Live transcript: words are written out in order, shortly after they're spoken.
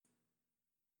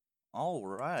All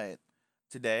right.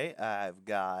 Today I've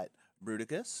got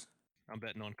Bruticus. I'm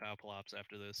betting on Kyle Plops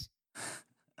after this.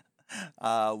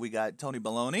 We got Tony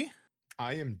Baloney.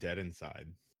 I am dead inside.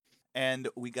 And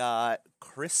we got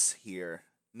Chris here.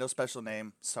 No special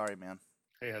name. Sorry, man.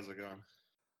 Hey, how's it going?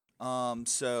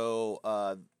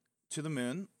 To the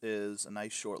Moon is a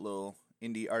nice short little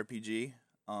indie RPG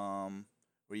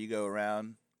where you go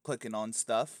around clicking on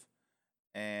stuff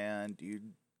and you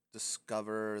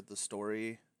discover the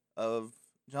story of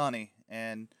Johnny,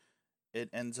 and it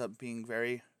ends up being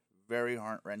very, very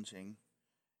heart wrenching,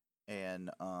 and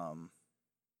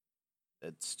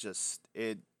it's just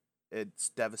it's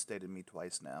devastated me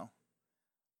twice now.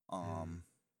 Um,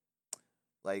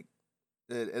 like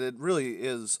it really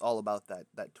is all about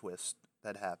that twist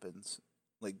that happens,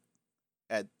 like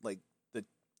at like the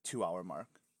 2 hour mark,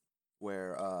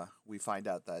 where we find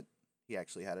out that he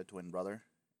actually had a twin brother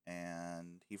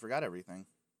and he forgot everything.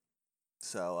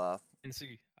 So I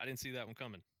didn't see that one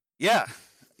coming. yeah,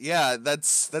 yeah,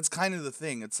 that's kind of the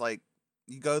thing. It's like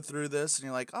you go through this and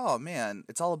you're like, oh man,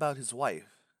 it's all about his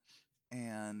wife,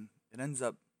 and it ends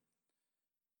up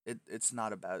it's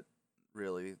not about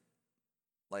really,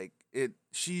 like it.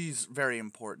 She's very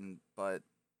important, but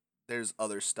there's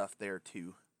other stuff there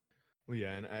too. Well,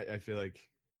 yeah, and I feel like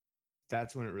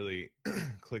that's when it really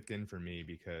clicked in for me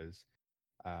because,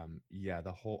 yeah,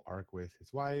 the whole arc with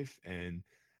his wife and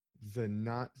the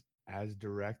not as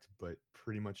direct but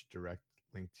pretty much direct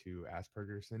link to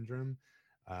Asperger's syndrome,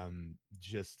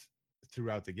 just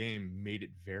throughout the game made it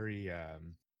very, I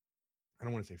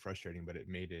don't want to say frustrating, but it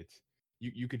made it,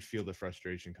 you could feel the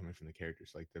frustration coming from the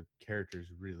characters. Like the characters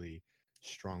really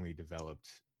strongly developed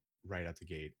right out the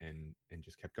gate and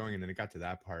just kept going. And then it got to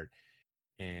that part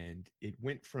and it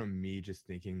went from me just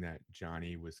thinking that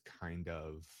Johnny was kind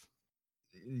of,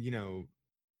 you know,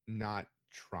 not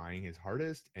trying his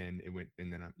hardest, and it went,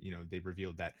 and then they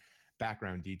revealed that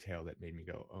background detail that made me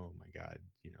go, oh my god,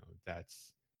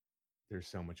 that's, there's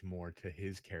so much more to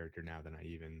his character now than I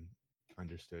even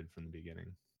understood from the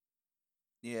beginning.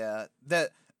 Yeah, that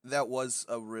was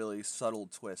a really subtle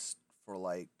twist for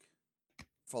like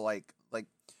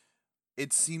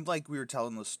it seemed like we were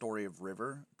telling the story of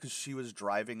River because she was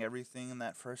driving everything in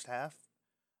that first half.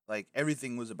 Like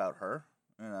everything was about her,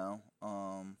 you know.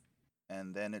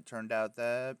 And then it turned out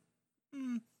that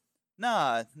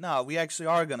nah, we actually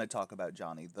are gonna talk about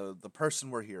Johnny, the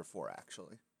person we're here for,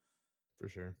 actually. For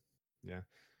sure. Yeah.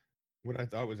 What I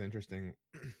thought was interesting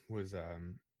was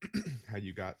how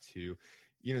you got to,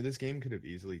 this game could have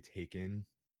easily taken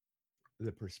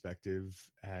the perspective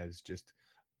as just,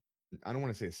 I don't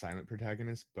want to say a silent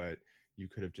protagonist, but you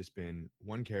could have just been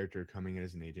one character coming in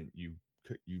as an agent. You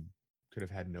could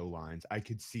have had no lines. I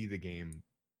could see the game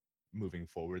moving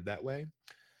forward that way.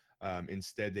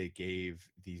 Instead, they gave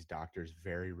these doctors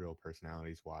very real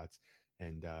personalities. Watts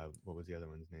and what was the other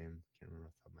one's name? Can't remember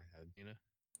off the top of my head. You know,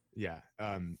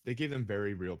 Yeah, they gave them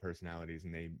very real personalities,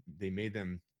 and they made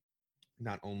them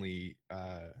not only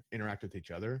interact with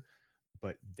each other,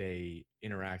 but they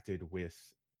interacted with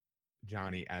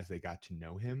Johnny as they got to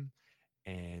know him.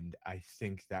 And I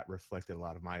think that reflected a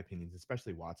lot of my opinions,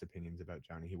 especially Watt's opinions about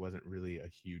Johnny. He wasn't really a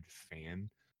huge fan.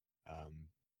 Um,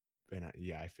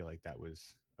 yeah, I feel like that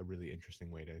was a really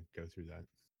interesting way to go through that.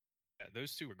 yeah,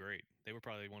 those two were great. They were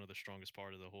probably one of the strongest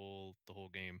part of the whole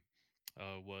game.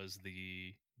 Was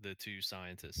the two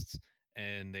scientists,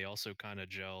 and they also kind of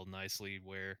gel nicely.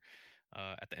 Where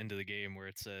at the end of the game, where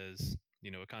it says,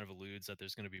 it kind of alludes that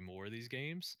there's going to be more of these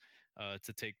games.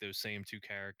 To take those same two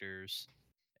characters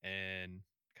and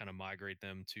kind of migrate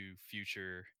them to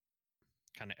future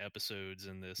kind of episodes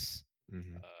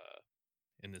Hmm. uh,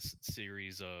 in this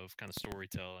series of kind of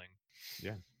storytelling.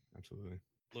 Yeah, absolutely.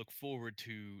 Look forward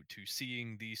to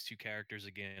seeing these two characters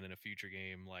again in a future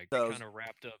game. Like it So kind of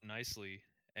wrapped up nicely,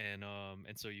 and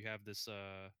so you have this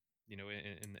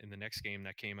in the next game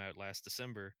that came out last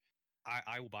December.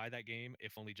 I will buy that game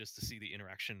if only just to see the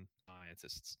interaction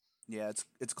scientists. yeah,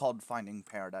 it's called Finding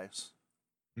Paradise.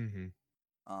 Hmm.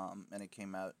 And it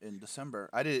came out in December.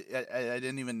 I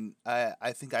didn't even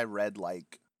I think I read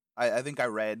like I think I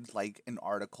read like an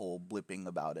article blipping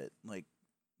about it like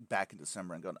back in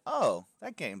December and going, "Oh,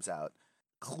 that game's out."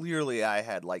 Clearly I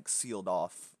had like sealed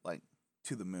off like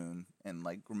To the Moon and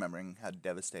like remembering how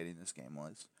devastating this game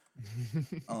was.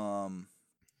 Um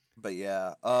but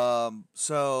yeah.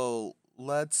 So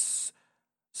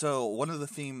one of the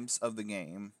themes of the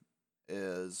game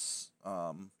is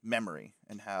memory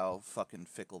and how fucking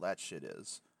fickle that shit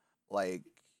is. Like,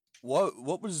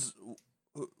 what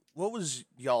was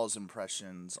y'all's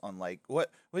impressions on like what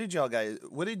did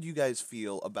you guys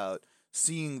feel about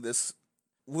seeing this?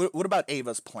 What about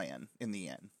Ava's plan in the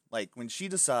end? Like when she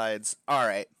decides, all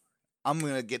right, I'm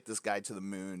gonna get this guy to the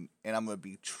moon, and I'm gonna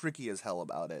be tricky as hell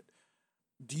about it.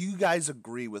 Do you guys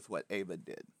agree with what Ava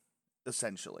did?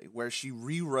 Essentially, where she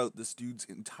rewrote this dude's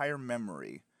entire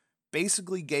memory,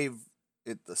 basically gave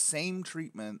it the same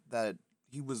treatment that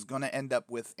he was gonna end up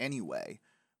with anyway,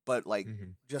 but like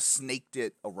Hmm. just snaked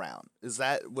it around.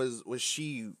 Was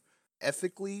she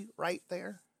ethically right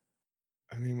there?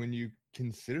 I mean, when you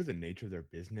consider the nature of their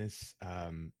business,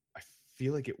 I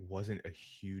feel like it wasn't a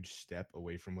huge step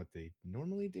away from what they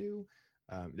normally do.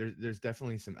 There's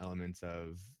definitely some elements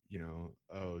of,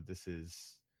 oh, this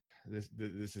is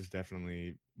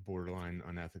definitely borderline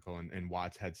unethical, and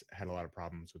Watts had a lot of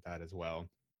problems with that as well.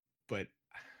 But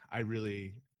I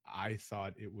really I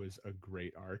thought it was a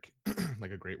great arc,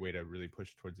 like a great way to really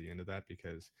push towards the end of that,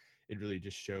 because it really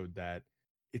just showed that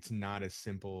it's not as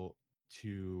simple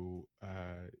to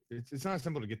it's not as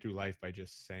simple to get through life by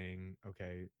just saying,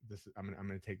 okay, I'm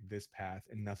gonna take this path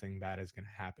and nothing bad is gonna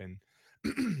happen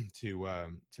to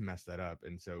mess that up.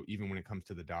 And so even when it comes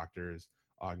to the doctors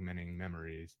augmenting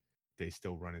memories, they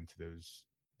still run into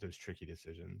those tricky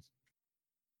decisions.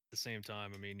 At the same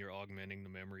time, I mean, you're augmenting the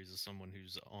memories of someone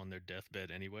who's on their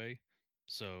deathbed anyway.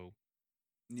 So,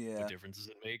 what Yeah, difference does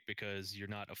it make? Because you're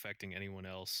not affecting anyone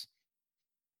else.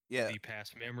 yeah, The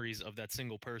past memories of that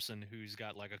single person who's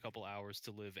got like a couple hours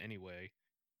to live anyway.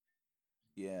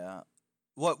 yeah.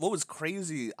 What was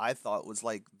crazy, I thought, was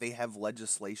like they have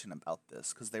legislation about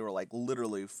this because they were like,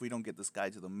 literally, if we don't get this guy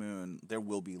to the moon, there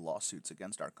will be lawsuits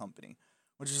against our company,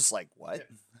 which is just like, what?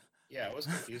 Yeah, yeah, I was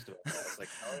confused about that. I was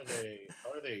like, how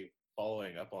are they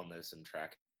following up on this and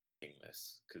tracking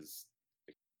this? Because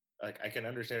like I can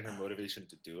understand her motivation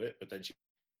to do it, but then she's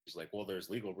like, well, there's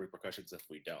legal repercussions if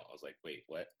we don't. I was like, wait,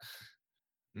 what?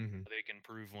 Hmm. They can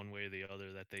prove one way or the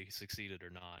other that they succeeded or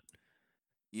not.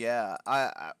 Yeah,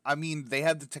 I mean, they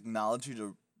have the technology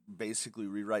to basically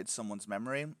rewrite someone's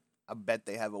memory. I bet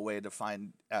they have a way to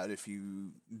find out if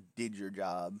you did your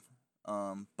job.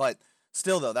 But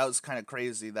still, though, that was kind of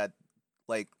crazy that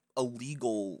like a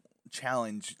legal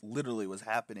challenge literally was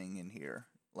happening in here.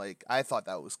 Like I thought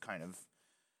that was kind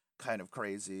of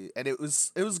crazy, and it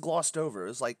was glossed over. It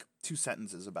was like two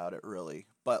sentences about it, really.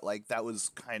 But like that was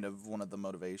kind of one of the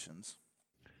motivations.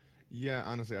 Yeah,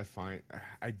 honestly,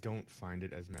 I don't find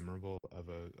it as memorable of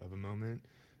a moment,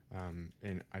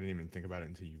 and I didn't even think about it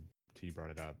until you brought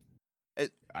it up.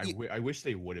 It, I wish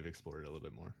they would have explored it a little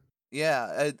bit more.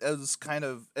 Yeah, it was kind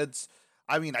of it's.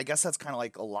 I mean, I guess that's kind of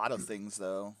like a lot of things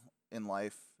though in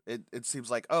life. It seems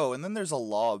like, oh, and then there's a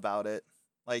law about it.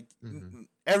 Like Hmm.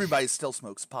 everybody still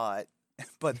smokes pot,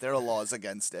 but there are laws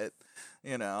against it,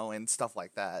 and stuff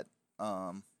like that.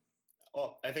 Um,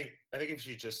 Well, I think if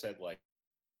she just said like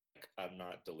I'm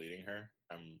not deleting her,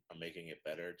 I'm making it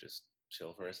better, just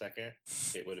chill for a second,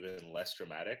 it would have been less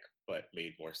dramatic, but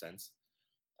made more sense.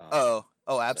 Um,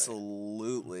 oh, so yeah.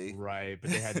 absolutely. Right,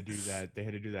 but they had to do that. They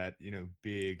had to do that,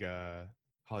 big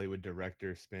Hollywood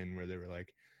director spin where they were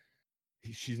like,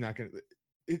 she's not gonna.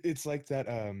 It's like that.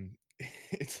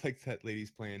 It's like that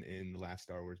lady's plan in the last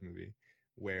Star Wars movie,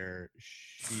 where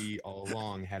she all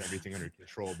along had everything under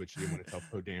control, but she didn't want to tell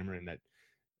Poe Dameron that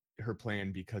her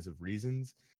plan because of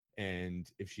reasons. And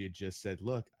if she had just said,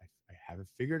 "Look, I have it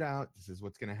figured out. This is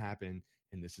what's going to happen,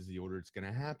 and this is the order it's going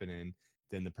to happen in,"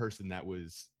 then the person that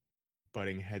was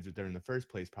butting heads with her in the first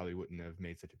place probably wouldn't have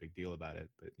made such a big deal about it.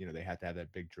 But they had to have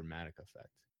that big dramatic effect.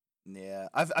 Yeah,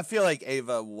 I feel like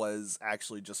Ava was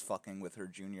actually just fucking with her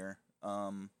junior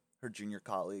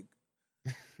colleague,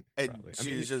 and Probably. I she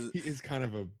mean, was just he is kind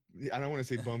of a, I don't want to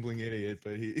say bumbling idiot,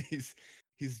 but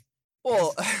he's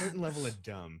well. he's a certain level of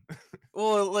dumb.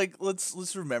 Well, like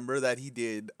let's remember that he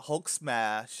did Hulk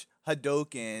smash,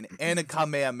 Hadouken, and a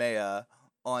Kamehameha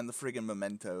on the friggin'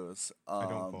 mementos. I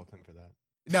don't fault him for that.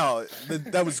 No,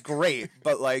 that was great,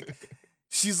 but like,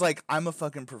 she's like, I'm a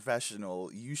fucking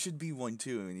professional. You should be one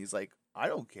too, and he's like, I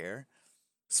don't care.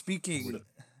 I would Speaking, have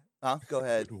huh? Go I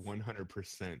ahead. would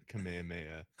 100%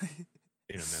 Kamehameha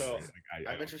in a So memory. Like I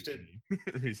I'm don't see interested.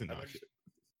 any reason I'm not to. interested.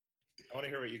 I want to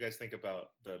hear what you guys think about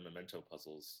the memento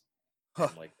puzzles Huh.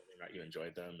 and like whether or not you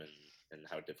enjoyed them and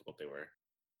how difficult they were.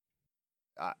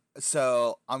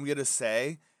 So I'm gonna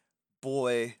say,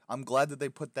 boy, I'm glad that they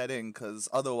put that in because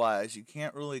otherwise you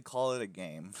can't really call it a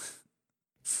game.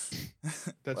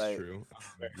 That's Like, true.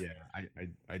 Yeah,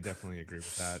 I definitely agree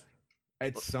with that.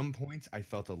 At some points, I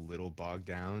felt a little bogged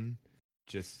down.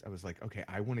 Just I was like, okay,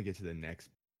 I want to get to the next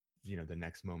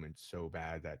moment so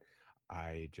bad that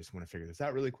I just want to figure this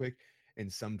out really quick.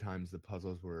 And sometimes the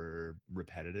puzzles were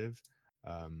repetitive,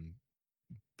 um,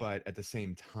 but at the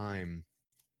same time,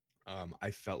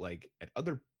 I felt like at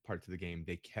other parts of the game,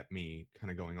 they kept me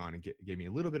kind of going on and gave me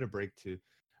a little bit of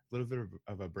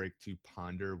a break to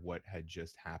ponder what had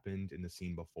just happened in the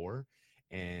scene before.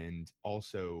 And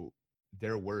also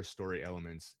there were story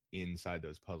elements inside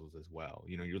those puzzles as well.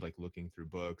 You're like looking through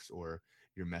books, or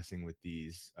you're messing with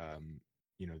these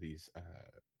these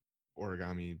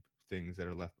origami things that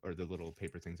are left, or the little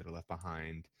paper things that are left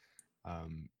behind.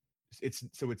 um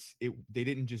they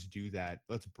didn't just do that,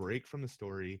 let's break from the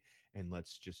story and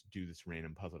let's just do this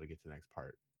random puzzle to get to the next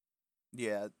part.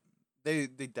 Yeah, they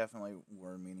definitely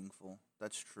were meaningful.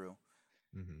 That's true.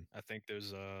 Hmm. I think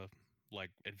those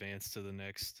like advance to the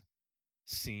next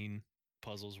scene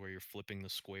puzzles where you're flipping the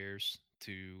squares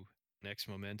to next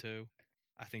memento.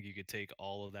 I think you could take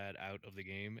all of that out of the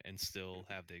game and still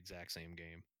have the exact same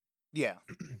game. Yeah,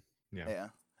 Yeah. yeah.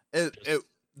 It Just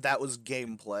that was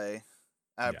gameplay.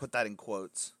 I Yeah. put that in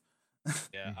quotes.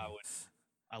 yeah, Mhm.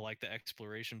 I like the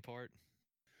exploration part.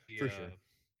 The For sure.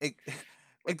 It, like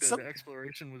the except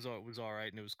exploration was all right,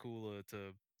 and it was cool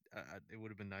to. It would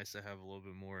have been nice to have a little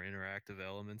bit more interactive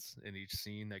elements in each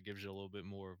scene that gives you a little bit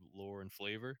more lore and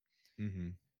flavor. Hmm.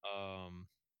 Um,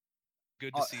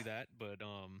 Good to uh, see that,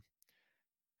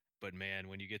 but man,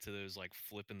 when you get to those like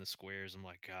flipping the squares, I'm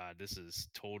like, God, this is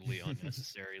totally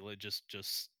unnecessary.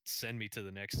 Just send me to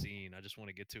the next scene. I just want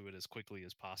to get to it as quickly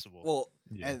as possible. well,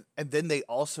 Yeah. and then they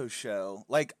also show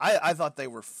like I thought they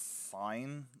were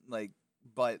fine, like,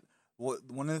 but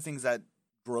one of the things that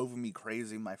drove me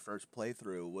crazy my first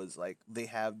playthrough was like they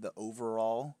have the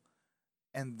overall,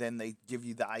 and then they give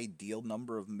you the ideal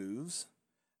number of moves,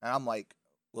 and I'm like,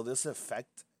 will this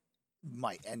affect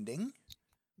my ending?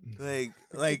 And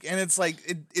it's like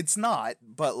it's not,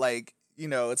 but like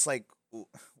it's like,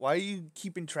 why are you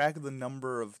keeping track of the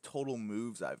number of total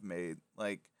moves I've made?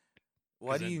 Like,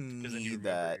 why do you Because then you need remember,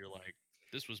 that? you're like,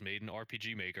 this was made in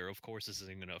RPG Maker. Of course, this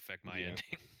isn't going to affect my Yeah.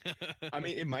 ending. I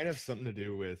mean, it might have something to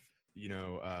do with,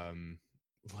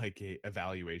 like a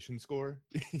evaluation score.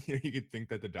 You could think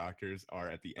that the doctors are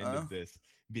at the end Uh, of this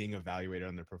being evaluated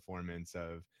on their performance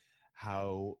of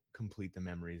how complete the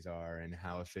memories are and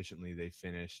how efficiently they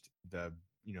finished the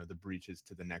breaches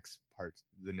to the next parts,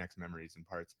 the next memories and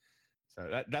parts.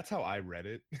 So that's how I read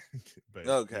it. But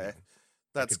okay, I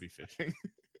that's could be fishing.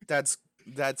 that's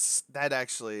that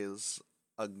actually is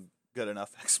a good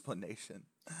enough explanation.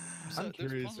 I'm Those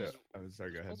curious. puzzles, Oh,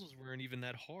 sorry, go those ahead. puzzles weren't even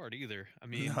that hard either. I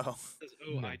mean, No. it says,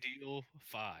 oh, No. ideal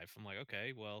 5. I'm like,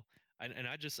 okay, well, and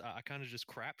I kind of just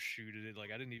crap shooted it.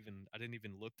 Like I didn't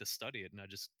even look to study it, and I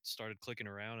just started clicking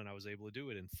around, and I was able to do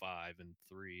it in 5 and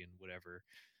 3 and whatever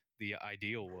the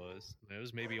ideal was. And it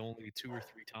was maybe only 2 or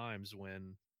 3 times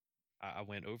when I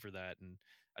went over that, and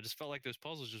I just felt like those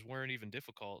puzzles just weren't even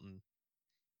difficult, and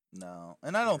No,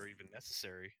 and I they don't. were even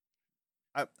necessary.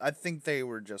 I think they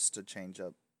were just to change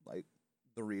up like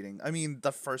the reading. I mean,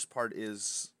 the first part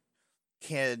is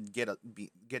can get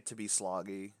to be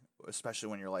sloggy, especially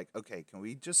when you're like, okay, can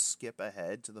we just skip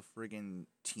ahead to the friggin'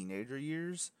 teenager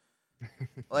years?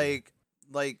 Yeah.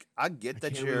 Like, I I get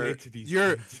that can't relate to these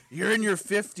you're kids. you're in your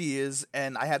 50s,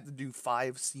 and I have to do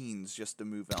 5 scenes just to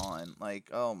move on. Like,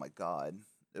 oh my god,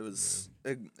 Yeah.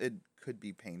 it could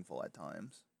be painful at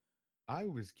times. I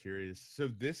was curious. So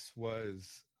this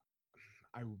was,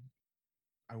 I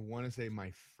I want to say,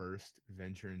 my first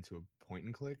venture into a point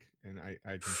and click, and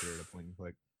I consider it a point and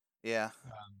click. Yeah.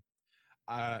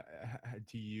 Um,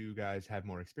 do you guys have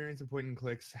more experience in point and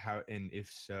clicks? How, and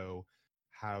if so,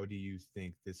 how do you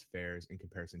think this fares in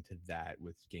comparison to that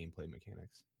with gameplay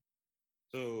mechanics?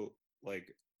 So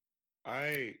like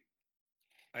I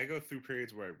I go through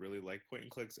periods where I really like point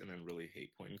and clicks and then really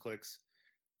hate point and clicks.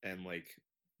 And like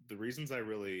the reasons I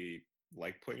really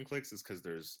like point and clicks is because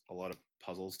there's a lot of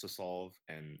puzzles to solve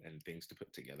and things to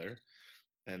put together.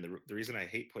 And the reason I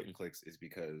hate point and clicks is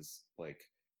because like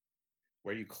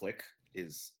where you click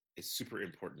is super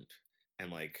important,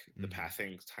 and like the Hmm.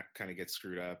 pathing kind of gets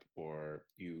screwed up, or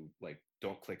you like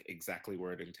don't click exactly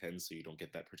where it intends, so you don't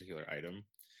get that particular item.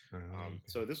 Okay.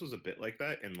 So this was a bit like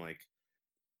that, and like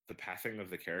the pathing of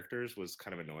the characters was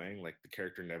kind of annoying. Like the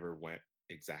character never went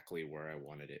exactly where I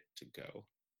wanted it to go.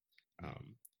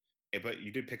 Mm. But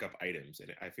you did pick up items,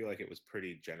 and I feel like it was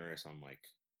pretty generous on like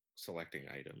selecting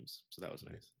items, so that was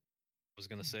Yeah. nice. Was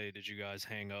gonna say, did you guys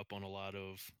hang up on a lot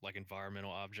of like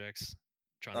environmental objects,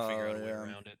 trying to figure Oh out a way yeah.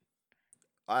 around it?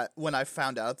 I when I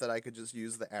found out that I could just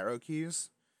use the arrow keys,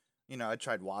 I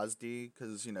tried WASD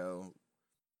because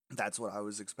that's what I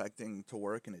was expecting to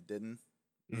work, and it didn't.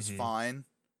 It was Hmm. fine,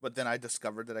 but then I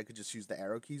discovered that I could just use the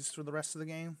arrow keys for the rest of the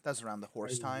game. That's around the I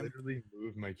horse time. literally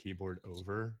moved my keyboard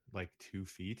over like 2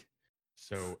 feet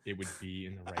so it would be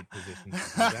in the right position to do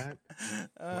that.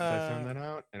 Once I found that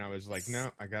out, and I was like,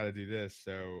 no, I got to do this.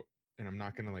 So, and I'm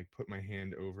not gonna like put my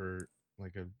hand over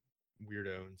like a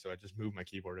weirdo, and so I just moved my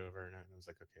keyboard over, and I was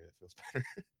like, okay, that feels better.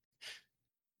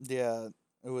 Yeah,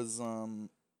 it was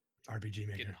RPG Getting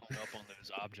Maker. hung up on those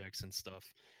objects and stuff,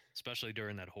 especially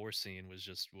during that horse scene,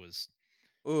 was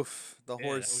oof, the yeah,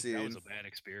 horse that was scene. a bad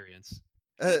experience.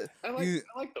 Uh, you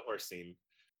I like the horse scene.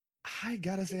 I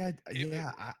gotta say, It-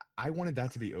 I wanted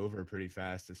that to be over pretty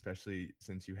fast, especially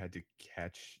since you had to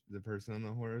catch the person on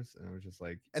the horse, and I was just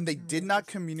like, and they "No, did let's not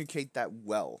just-" communicate that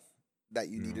well that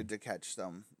you No. needed to catch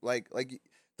them. Like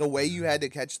the way you had to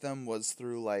catch them was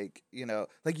through like,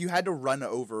 like you had to run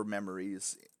over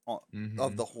memories of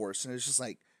Mhm. the horse, and it's just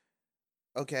like,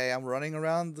 okay, I'm running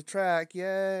around the track.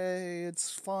 Yay,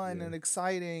 it's fun Yeah. and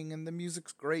exciting and the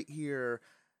music's great here.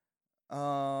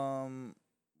 Um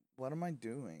what am I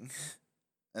doing?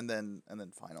 and then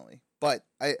finally. But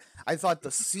I thought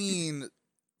the scene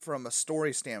from a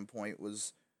story standpoint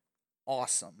was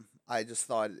awesome. I just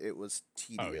thought it was Oh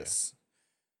yeah. tedious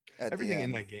at the Everything in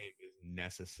end. that game is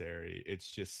necessary. It's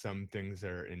just some things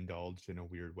are indulged in a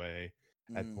weird way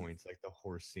at Mm. points, like the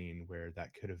horse scene, where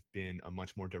that could have been a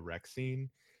much more direct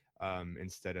scene,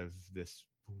 instead of this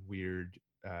weird,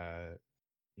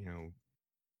 you know,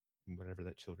 whatever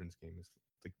that children's game is,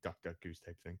 like Duck Duck Goose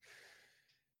type thing.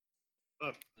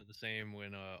 the same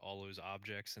when all those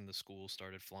objects in the school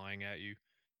started flying at you.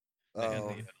 They had Oh,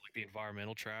 the like the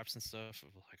environmental traps and stuff. Of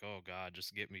like, oh god,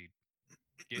 just get me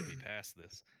past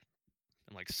this.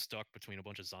 I'm like stuck between a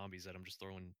bunch of zombies that I'm just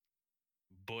throwing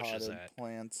bushes potted at.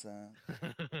 plants.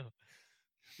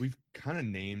 We've kind of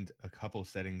named a couple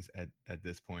settings at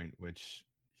this point, which,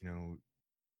 you know,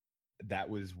 that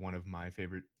was one of my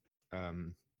favorite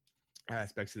um,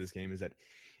 aspects of this game, is that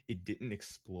it didn't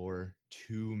explore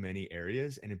too many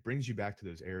areas, and it brings you back to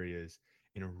those areas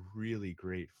in a really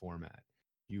great format.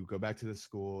 You go back to the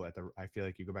school at the I feel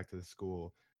like you go back to the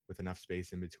school with enough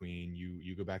space in between.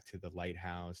 You go back to the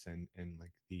lighthouse and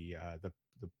like the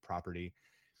property,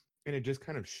 and it just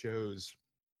kind of shows.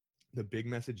 The big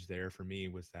message there for me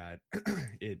was that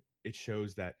it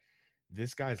shows that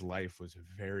this guy's life was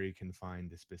very confined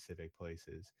to specific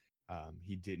places.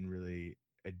 He didn't really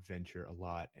adventure a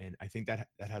lot, and I think that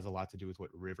has a lot to do with what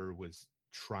River was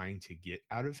trying to get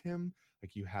out of him.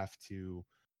 Like, you have to,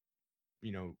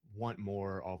 want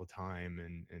more all the time,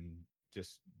 and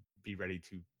just be ready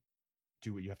to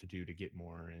do what you have to do to get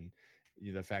more. And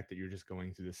the fact that you're just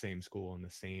going through the same school and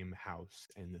the same house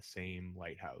and the same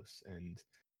lighthouse and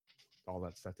all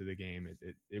that stuff to the game,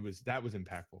 that was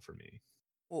impactful for me.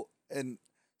 Well, and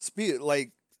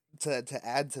like to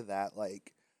add to that,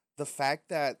 like the fact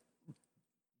that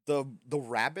the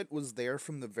rabbit was there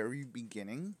from the very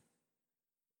beginning,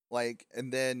 like,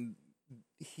 and then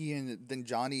then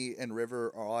Johnny and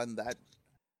River are on that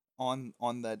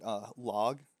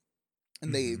log,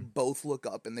 and they Mhm. both look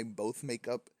up and they both make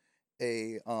up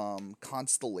a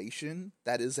constellation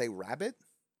that is a rabbit.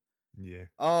 Yeah.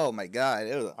 Oh my god!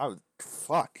 I was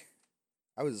fuck.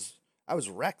 I was I was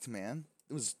wrecked, man.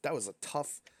 That was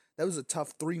a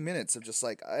tough 3 minutes of just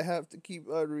like I have to keep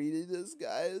on reading this,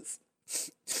 guys.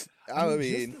 I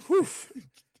mean, whew,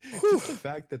 whew. just the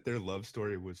fact that their love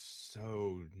story was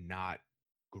so not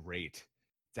great.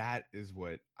 That is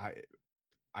what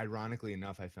ironically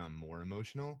enough, I found more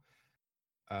emotional,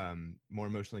 more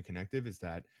emotionally connective, is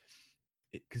that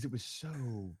because it was so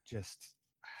just,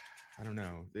 I don't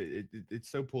know, it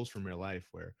so pulls from real life,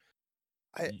 where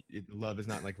I love is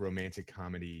not like romantic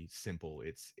comedy simple.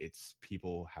 It's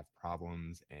people have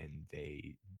problems, and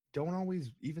they don't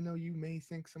always, even though you may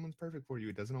think someone's perfect for you,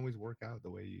 it doesn't always work out the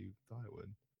way you thought it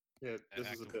would. Yeah, this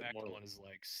is Act a bit Act more. one is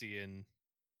like seeing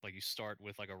like you start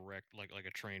with like a wreck, like a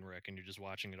train wreck, and you're just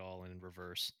watching it all in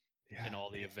reverse, Yeah. and all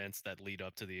the events that lead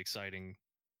up to the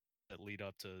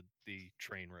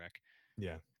train wreck.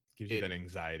 Yeah. Gives you It that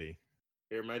anxiety.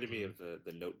 it reminded me Mhm. of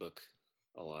the Notebook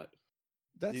a lot.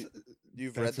 That's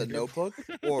you've that's read a The good Notebook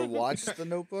or watched The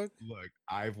Notebook? Look,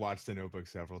 I've watched The Notebook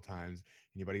several times.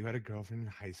 Anybody who had a girlfriend in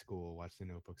high school watched The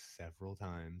Notebook several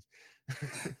times.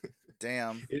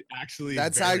 Damn, It actually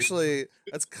that's very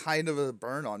that's kind of a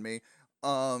burn on me.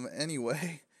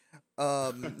 Anyway,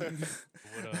 What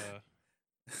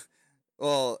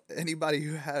well, anybody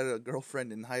who had a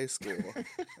girlfriend in high school. I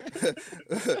didn't mean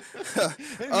it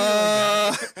like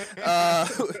uh, uh,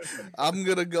 that. I'm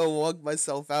gonna go walk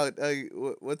myself out.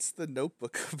 What's The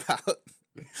Notebook about? All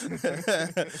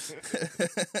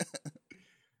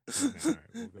right,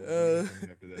 we'll go Uh, meet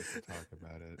somebody after this to talk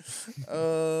about it.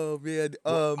 oh man.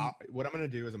 What I'm gonna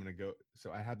do is I'm gonna go.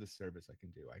 So I have this service I can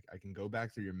do. I can go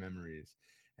back through your memories,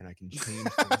 and I can change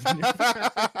things in your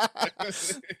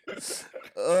phone.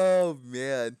 Oh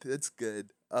man, that's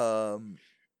good.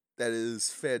 That is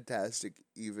fantastic.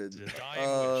 Even The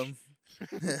dying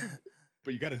wish.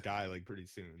 But you got to die like pretty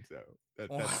soon, so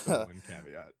that's the one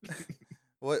caveat.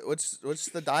 what's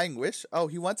the dying wish? Oh,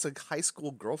 he wants a high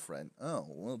school girlfriend. Oh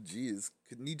well, geez,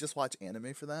 couldn't he just watch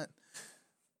anime for that?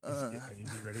 Are you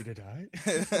ready to die?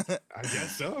 I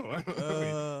guess so.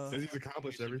 Says he's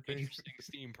accomplished Some everything. interesting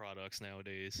Steam products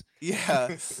nowadays.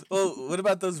 Yeah. Well, what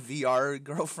about those VR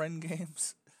girlfriend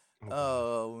games? Oh, God.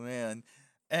 Oh man.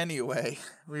 Anyway,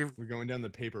 we're We're going down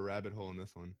the paper rabbit hole in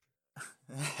this one.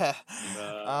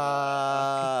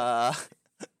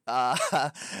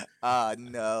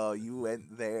 No, you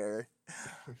went there.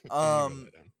 I'm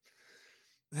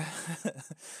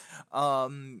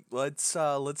gonna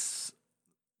go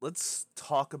Let's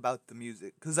talk about the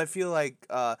music because I feel like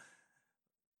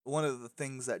one of the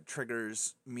things that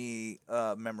triggers me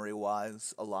memory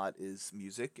wise a lot is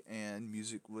music, and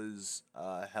music was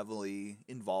heavily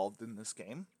involved in this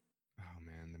game. Oh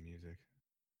man, the music.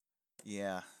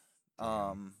 Yeah.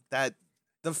 Damn. That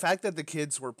the fact that the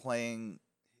kids were playing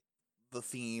the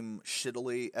theme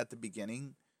shittily at the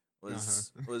beginning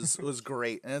was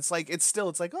great. And it's like,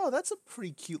 "Oh, that's a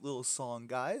pretty cute little song,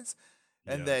 guys."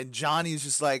 And Yeah. then Johnny's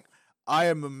just like, "I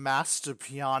am a master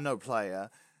piano player."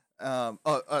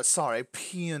 Sorry,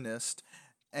 pianist,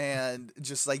 and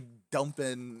just like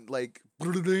dumping like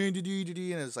and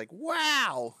it's like,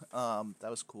 "Wow." That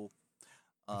was cool.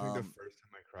 I think the Um first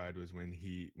time I cried was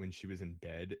when she was in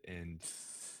bed and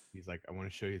he's like, "I want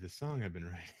to show you the song I've been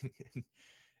writing,"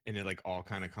 and it like all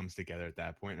kind of comes together at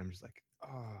that point. And I'm just like,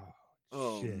 "Oh,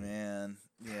 oh shit." man.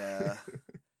 Yeah.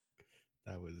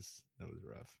 That was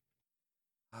rough.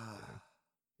 Yeah.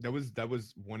 That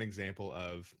was one example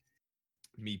of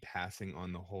me passing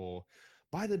on the whole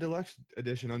buy the deluxe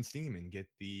edition on Steam and get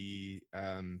the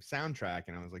soundtrack,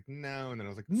 and I was like, no, and then I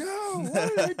was like, no,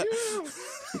 what did I do?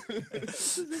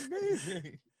 This is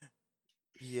amazing.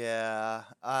 Yeah.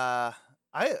 I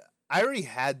already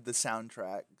had the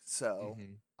soundtrack, so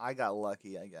Mhm. I got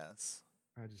lucky, I guess.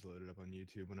 I just load it up on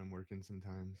YouTube when I'm working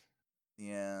sometimes.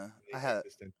 Yeah. The I had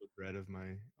existential dread of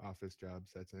my office job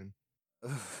sets in.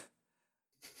 The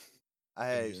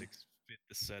I music fit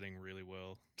the setting really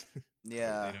well.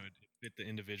 yeah. You know, it fit the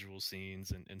individual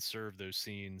scenes and serve those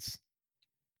scenes.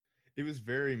 It was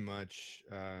very much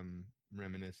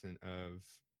reminiscent of,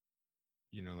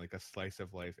 like a slice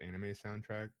of life anime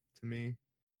soundtrack to me.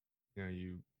 I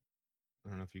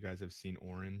don't know if you guys have seen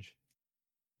Orange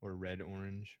or Red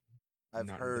Orange. I've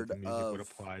Not that heard the music would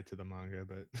of apply to the manga,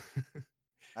 but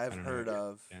I've I don't know. heard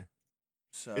of Yeah.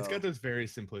 so It's got those very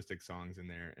simplistic songs in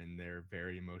there, and they're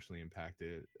very emotionally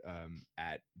impacted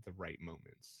at the right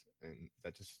moments, and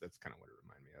that's kind of what it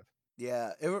reminded me of.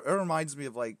 yeah, it reminds me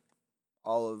of like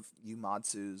all of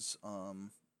Umatsu's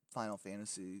Final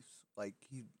Fantasies. Like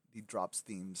he drops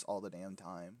themes all the damn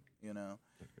time, you know?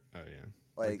 Oh yeah,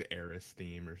 like Like the Eris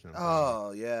theme or something.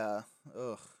 oh yeah.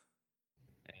 Ugh.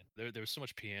 And there was so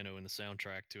much piano in the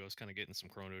soundtrack too. I was kind of getting some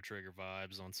Chrono Trigger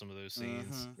vibes on some of those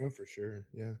scenes. Mhm. Oh, for sure.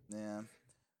 Yeah. Yeah.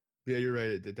 Yeah, you're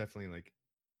right. It definitely like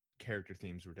character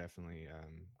themes were definitely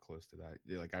close to that.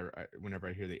 Yeah, like whenever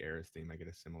I hear the Eris theme, I get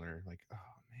a similar like,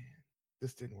 oh man,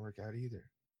 this didn't work out either.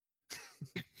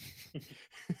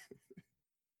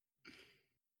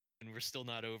 And we're still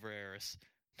not over Eris.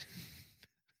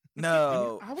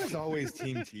 No. I was always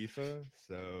Team Tifa,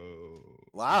 so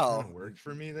it Wow. kind of worked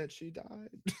for me that she died.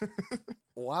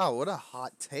 Wow, what a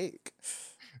hot take.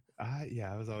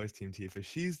 Yeah, I was always Team Tifa.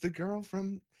 She's the girl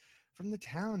from the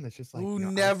town that's just like, Who I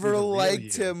see never the real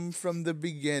liked you. him from the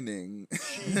beginning.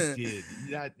 She did.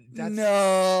 That's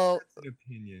No. an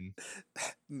opinion.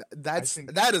 That's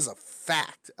think- that is a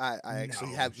fact. I actually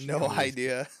No, have she no was-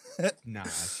 idea. Nah,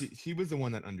 she was the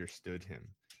one that understood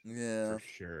him Yeah. for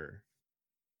sure.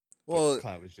 But Well,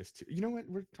 Cloud was just too. You know what?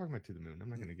 We're talking about To the Moon. I'm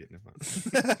not gonna get into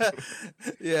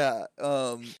fun. yeah.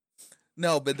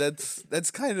 No, but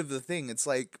that's kind of the thing. It's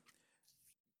like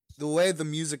the way the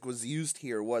music was used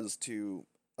here was to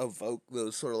evoke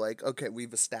those sort of like, okay,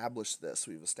 we've established this,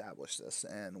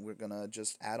 and we're gonna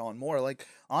just add on more. Like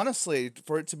honestly,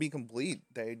 for it to be complete,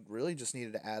 they really just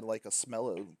needed to add like a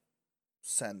smello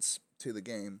sense to the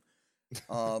game.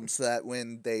 So that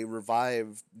when they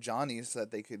revive Johnny, so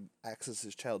that they could access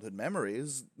his childhood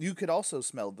memories, you could also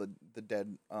smell the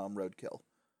dead roadkill.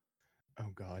 Oh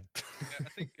God. Yeah, I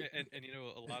think, and you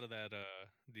know, a lot of that,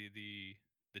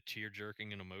 the tear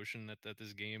jerking and emotion that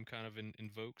this game kind of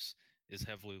invokes is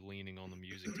heavily leaning on the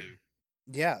music too.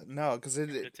 Yeah, no, because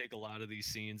To take a lot of these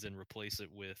scenes and replace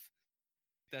it with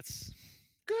that's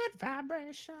Good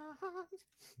vibrations.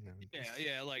 No.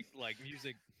 Yeah, like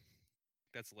music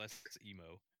that's less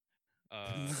emo.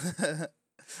 Uh,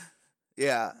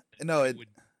 Yeah, no,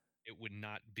 it would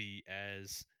not be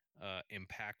as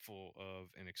impactful of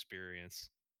an experience.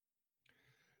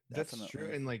 That's true,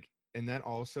 definitely. and and that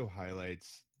also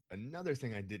highlights another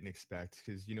thing I didn't expect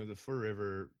because the Fur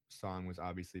River song was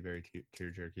obviously very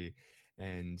tear jerky,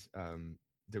 and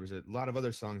there was a lot of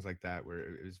other songs like that where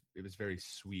it was very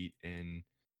sweet and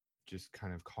just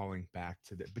kind of calling back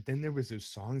to that. But then there was those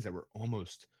songs that were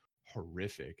almost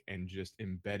horrific and just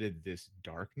embedded this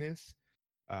darkness.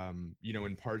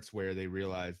 In parts where they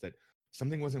realized that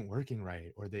something wasn't working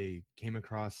right, or they came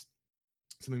across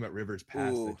something about River's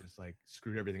past Ooh, that just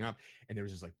screwed everything up, and there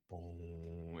was just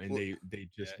boom, and well, they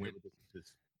just Yeah, went with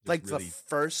this like really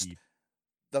deep.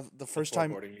 the The first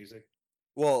time. foreboding music.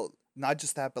 Well, not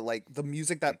just that, but like the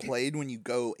music that played when you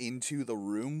go into the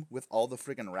room with all the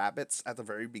freaking rabbits at the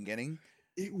very beginning.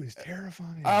 It was I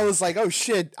terrifying. was like, oh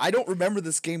shit, I don't remember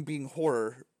this game being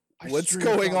horror. I What's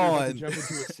straight up going thought we were about to on? jump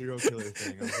into a serial killer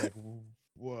thing. I was like,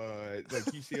 what? Like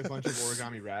you see a bunch of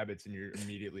origami rabbits, and you're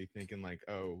immediately thinking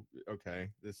oh, okay,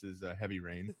 this is heavy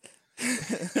rain.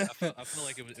 I feel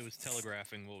like it was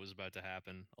telegraphing what was about to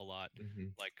happen a lot. Hmm.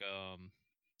 Like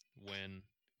when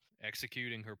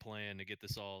executing her plan to get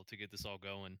this all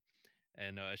going,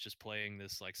 and it's just playing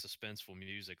this like suspenseful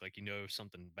music, like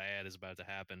something bad is about to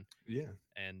happen, Yeah.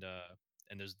 and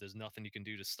there's nothing you can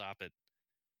do to stop it,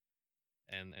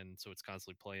 and so it's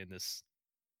constantly playing this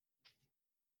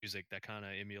music that kind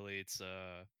of emulates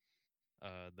the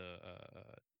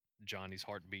Johnny's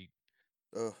heartbeat.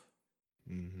 Ugh.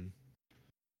 Hmm.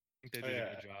 I think Oh they did a yeah,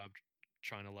 good job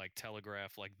trying to like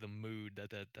telegraph like the mood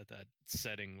that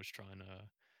setting was trying to.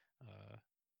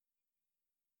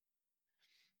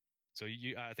 So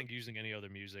I think using any other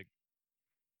music,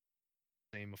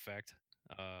 same effect.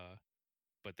 Uh,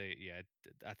 but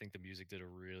I think the music did a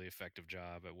really effective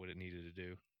job at what it needed to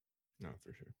do. No,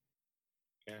 for sure.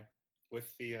 yeah. With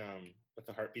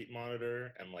the heartbeat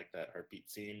monitor and like that heartbeat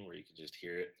scene where you can just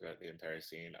hear it throughout the entire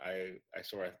scene. I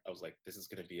swear I was like, this is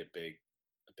gonna be a big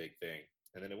thing,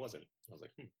 and then it wasn't. I was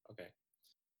like, okay.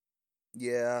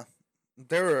 Yeah,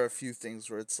 there were a few things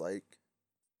where it's like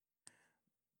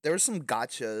there were some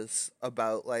gotchas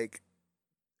about like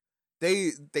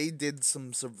they did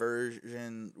some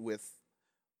subversion with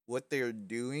what they're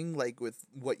doing, like with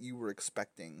what you were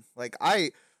expecting. Like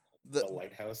the The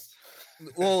lighthouse.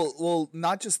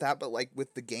 not just that, but like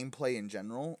with the gameplay in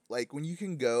general. Like when you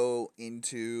can go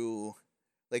into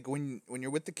like when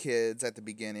you're with the kids at the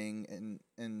beginning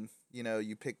and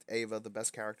you picked Ava, the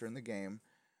best character in the game,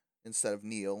 instead of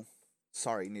Neil.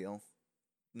 Sorry, Neil.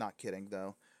 Not kidding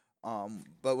though.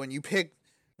 But when you picked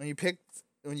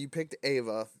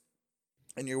Ava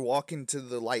and you're walking to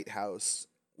the lighthouse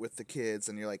with the kids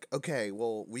and you're like, okay,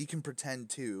 well, we can pretend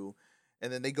too.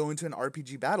 And then they go into an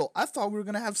RPG battle. I thought we were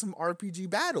gonna have some RPG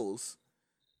battles.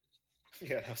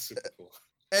 Yeah, that was super cool.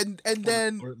 And or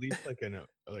then or at least like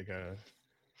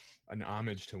an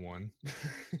homage to one.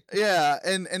 yeah,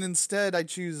 and instead I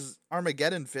choose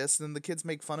Armageddon Fist and the kids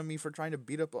make fun of me for trying to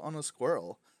beat up on a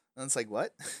squirrel. And it's like,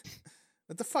 what?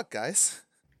 What the fuck, guys?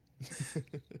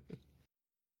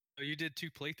 Oh, you did 2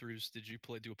 playthroughs. Did you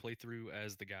do a playthrough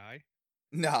as the guy?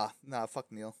 Nah,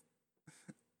 fuck Neil.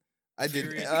 I did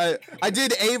Serious? I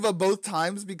did Ava both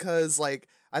times because like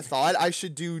I thought I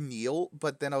should do Neil,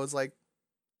 but then I was like,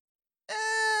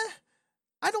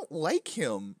 I don't like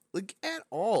him like at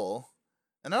all,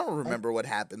 and I don't I remember what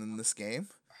happened in this game.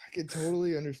 I could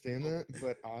totally understand that,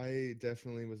 but I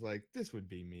definitely was like, this would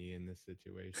be me in this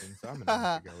situation, so I'm gonna have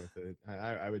to go with it.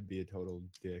 I would be a total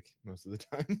dick most of the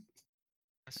time.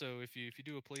 So if you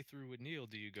do a playthrough with Neil,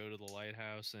 do you go to the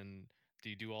lighthouse and do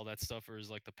you do all that stuff, or is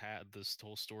like this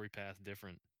whole story path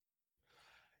different?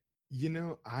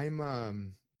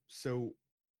 So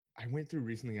I went through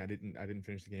recently. I didn't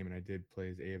finish the game, and I did play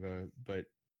as Ava, but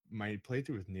my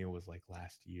playthrough with Neil was like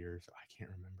last year, so I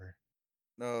can't remember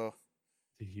No,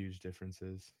 the huge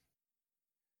differences.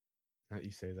 Now that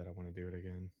you say that, I want to do it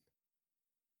again.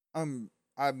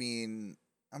 I mean,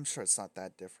 I'm sure it's not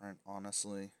that different,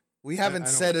 honestly. We I, haven't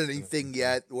I don't said I don't anything think so.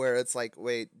 yet where it's like,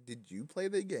 wait, did you play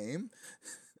the game?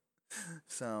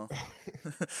 So,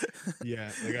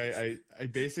 Yeah, I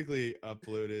basically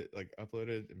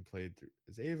uploaded and played through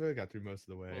as Ava, got through most of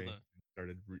the Well, way, the and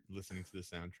started listening to the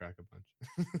soundtrack a bunch.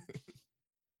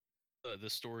 the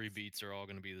story beats are all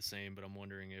going to be the same, but I'm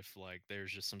wondering if like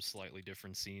there's just some slightly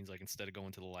different scenes. Like instead of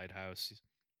going to the lighthouse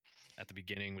at the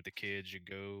beginning with the kids, you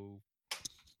go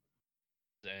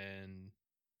and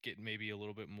get maybe a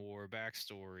little bit more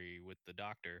backstory with the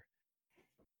doctor.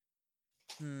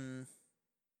 hmm.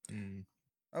 Mm.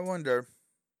 I wonder.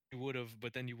 You would have,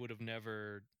 but then you would have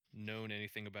never known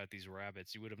anything about these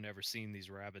rabbits. You would have never seen these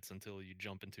rabbits until you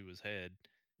jump into his head.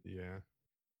 Yeah.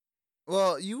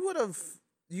 Well, you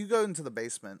go into the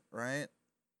basement, right?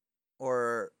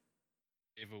 Or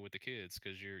Ava with the kids,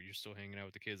 because you're still hanging out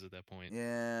with the kids at that point.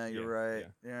 yeah, you're Yeah, right.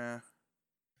 yeah. Yeah.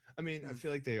 I mean, I Mm.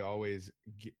 feel like they always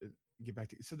get back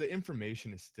to, so the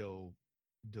information is still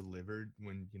delivered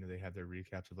when they have their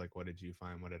recaps of like, what did you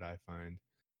find, what did I find.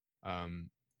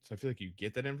 So I feel like you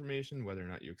get that information whether or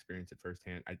not you experience it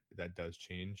firsthand. That does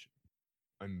change.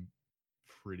 I'm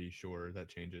pretty sure that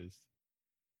changes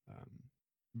um,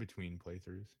 between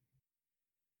playthroughs.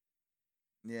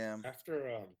 Yeah.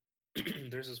 After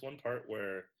there's this one part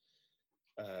where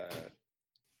uh,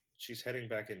 she's heading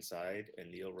back inside,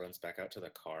 and Neil runs back out to the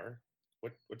car.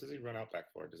 What does he run out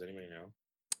back for? Does anybody know?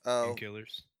 Oh,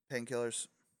 Painkillers. painkillers.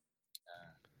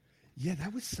 Yeah,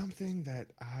 that was something that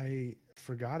I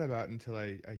forgot about until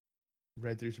I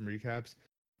read through some recaps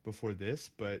before this,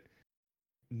 but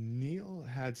Neil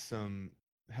had some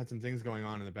things going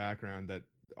on in the background that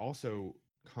also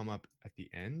come up at the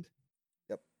end.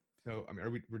 Yep. So I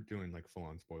mean, we're doing like full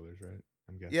on spoilers, right?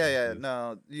 I'm guessing. Yeah, yeah. for this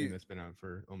No, game you. that's been out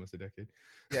for almost a decade.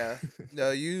 Yeah.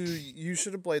 No, you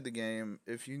should have played the game.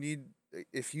 If you need,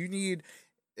 if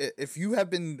you have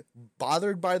been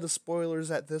bothered by the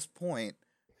spoilers at this point,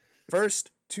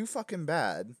 first, too fucking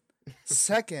bad.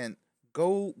 Second,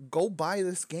 go buy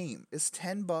this game. It's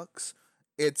 $10.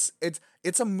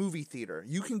 It's a movie theater.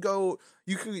 You can go.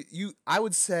 I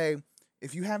would say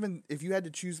if you had to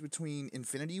choose between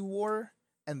Infinity War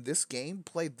and this game,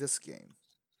 play this game.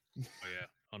 Oh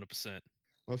yeah, 100%.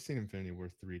 Well, I've seen Infinity War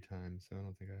 3 times, so I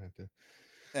don't think I have to.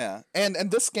 Yeah,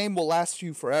 and this game will last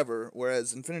you forever,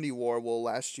 whereas Infinity War will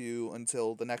last you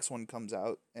until the next one comes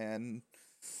out and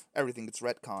everything gets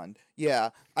retconned. Yeah,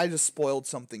 I just spoiled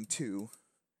something too.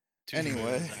 To the Moon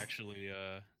Anyway. is actually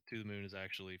To the Moon is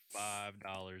actually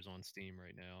 $5 on Steam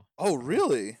right now. Oh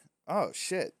really? Oh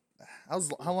shit. How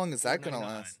long is that gonna $4.99.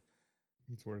 last?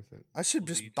 It's worth it. I should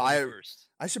Till just the buy 21st.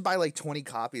 I should buy like 20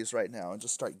 copies right now and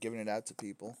just start giving it out to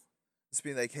people. Just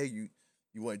be like, hey, you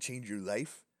want to change your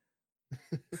life?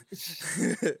 You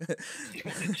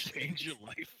want to change your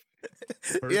life?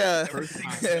 Yeah. First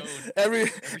Everything time. you know,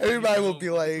 Everybody everything you will know be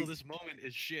up like, until this moment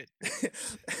is shit.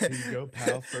 Here you go,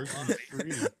 pal. First one's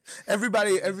free.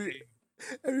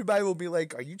 everybody will be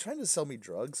like, are you trying to sell me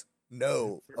drugs?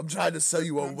 No, I'm trying to sell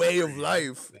you a way of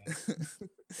life.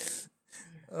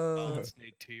 Solid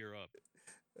Snake tear up.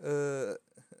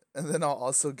 And then I'll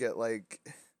also get like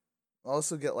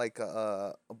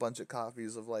a bunch of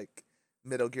copies of like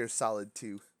Metal Gear Solid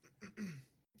 2.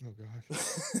 Oh gosh,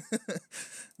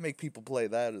 Make people play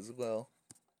that as well.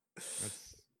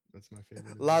 that's my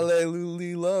favorite. Lale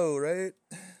Luli Lo, right?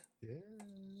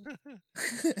 Yeah.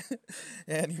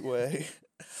 Anyway.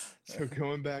 So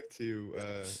going back to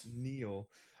Neil,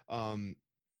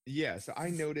 yeah. So I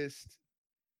noticed.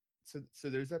 So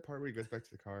there's that part where he goes back to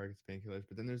the car, gets painkillers,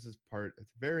 but then there's this part at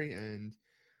the very end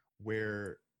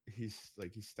where he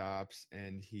stops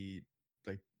and he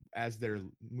like as they're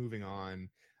moving on,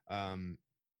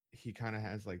 he kind of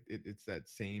has like it's that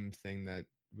same thing that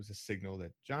was a signal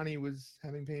that Johnny was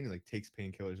having pain. He like takes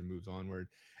painkillers and moves onward,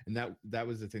 and that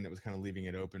was the thing that was kind of leaving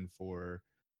it open for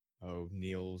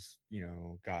Neil's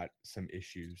got some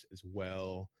issues as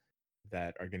well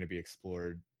that are going to be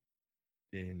explored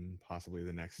in possibly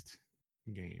the next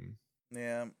game.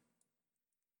 Yeah.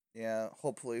 Yeah,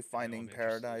 hopefully Finding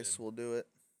interested Paradise in- will do it.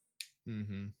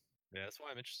 Mm-hmm. Yeah, that's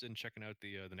why I'm interested in checking out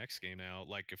the next game now.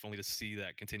 Like, if only to see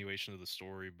that continuation of the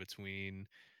story between,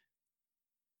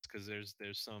 because there's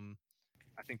some,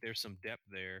 I think there's some depth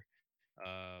there,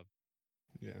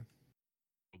 Yeah.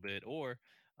 a bit, or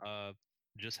uh,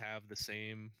 just have the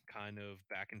same kind of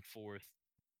back and forth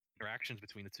interactions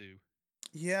between the two.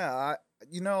 Yeah,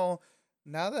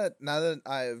 now that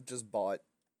I've just bought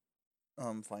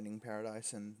Finding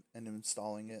Paradise and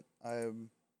installing it, I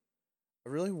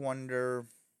really wonder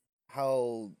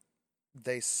how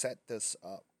they set this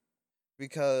up,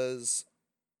 because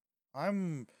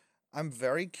I'm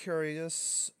very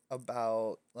curious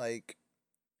about like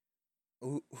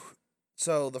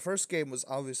so the first game was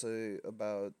obviously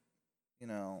about,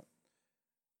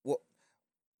 what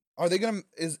are they gonna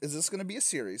is this gonna be a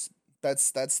series?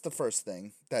 That's the first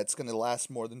thing that's gonna last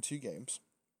more than 2 games.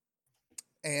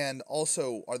 And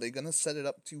also, are they gonna set it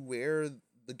up to where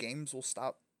the games will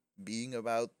stop being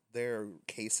about their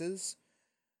cases,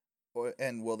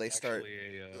 and will they start,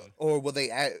 Actually, or will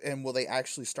they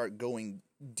actually start going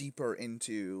deeper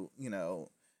into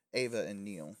Ava and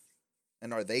Neil,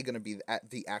 and are they gonna be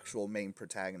the actual main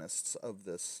protagonists of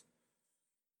this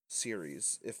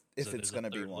series if So it's there's a gonna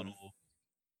be third one. little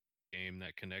game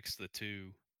that connects the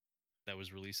two that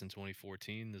was released in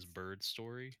 2014. This Bird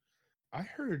Story. I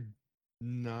heard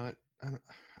not.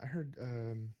 I heard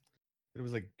it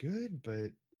was like good,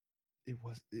 but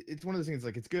it's one of those things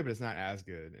like it's good, but it's not as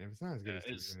good. And if it's not as good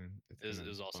Yeah, as Two-Moon, it's it gonna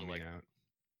was also bum me like out.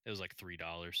 it was like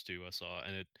 $3 too. I saw,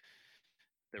 and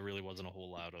there really wasn't a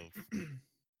whole lot of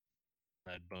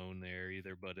that bone there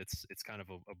either. But it's kind of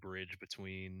a bridge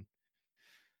between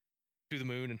To the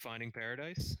Moon and Finding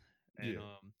Paradise. And Yeah.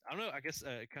 I don't know. I guess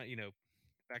kind of,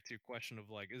 back to your question of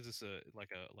like, is this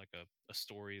a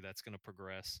story that's going to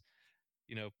progress?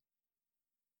 You know,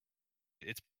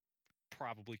 it's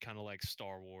probably kind of like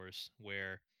Star Wars,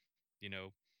 where you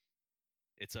know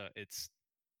it's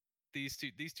these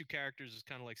two characters is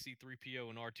kind of like C-3PO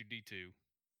and R2-D2,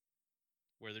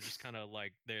 where they're just kind of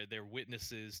like they're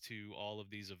witnesses to all of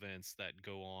these events that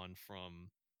go on from,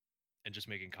 and just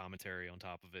making commentary on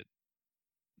top of it.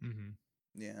 Mm-hmm.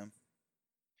 Yeah.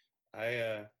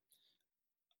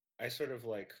 I sort of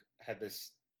like had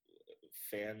this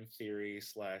fan theory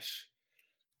slash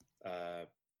uh,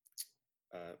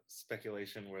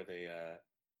 speculation where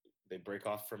they break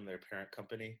off from their parent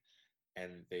company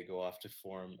and they go off to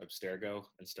form Abstergo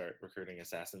and start recruiting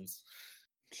assassins.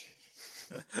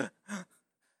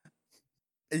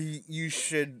 You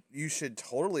should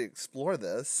totally explore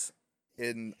this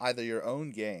in either your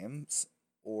own games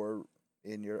or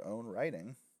in your own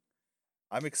writing.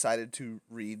 I'm excited to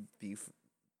read the.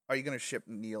 Are you going to ship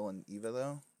Neil and Eva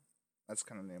though? That's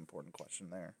kind of the important question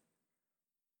there.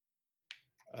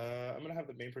 I'm gonna have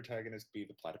the main protagonist be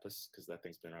the platypus because that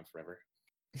thing's been around forever.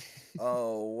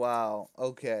 Oh wow.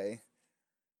 Okay.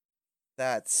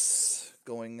 That's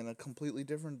going in a completely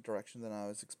different direction than I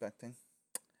was expecting.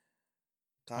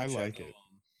 I Gotcha. like it.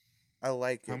 I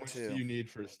like How it much too. do you need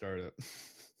for a startup?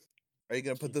 Are you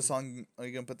gonna put this on? Are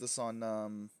you gonna put this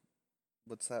on?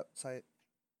 What's that site?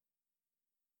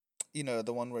 You know,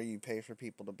 the one where you pay for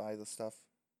people to buy the stuff,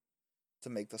 to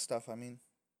make the stuff. I mean,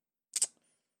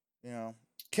 you know,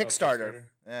 Kickstarter. Kickstarter?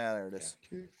 Yeah, there it is.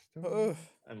 Kickstarter. Ugh.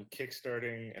 I'm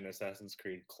kickstarting an Assassin's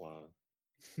Creed clone.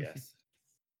 Yes,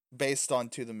 Based on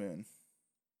To the Moon.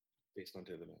 based on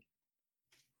To the Moon.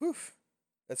 Whew.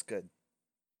 That's good.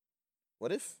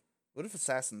 What if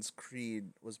Assassin's Creed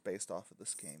was based off of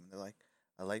this game? They're like,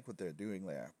 I like what they're doing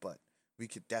there, but we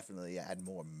could definitely add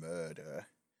more murder.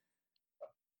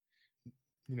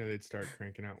 You know, they'd start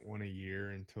cranking out one a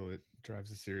year until it drives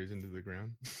the series into the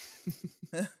ground.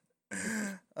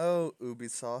 Oh,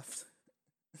 Ubisoft.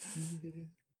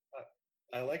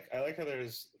 I like how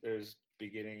there's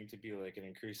beginning to be like an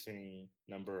increasing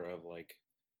number of like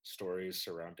stories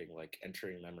surrounding like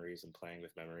entering memories and playing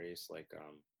with memories. Like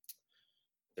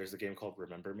there's a game called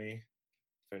Remember Me.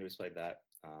 If anybody's played that,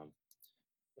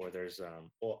 or there's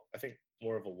well, I think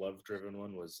more of a love driven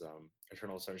one was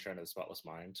Eternal Sunshine of the Spotless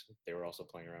Mind. They were also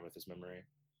playing around with his memory.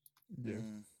 Yeah.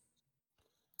 Mm.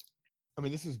 I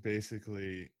mean, this is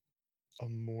basically a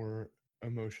more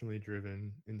emotionally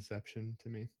driven Inception to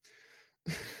me.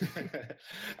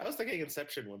 I was thinking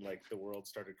Inception when like the world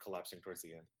started collapsing towards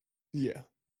the end. Yeah.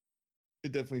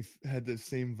 It definitely had the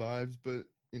same vibes, but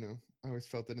you know, I always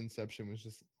felt that Inception was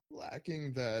just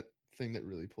lacking that thing that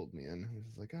really pulled me in. I was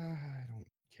just like, I don't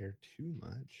care too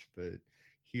much. But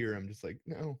here I'm just like,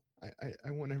 no, I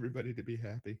want everybody to be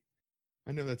happy.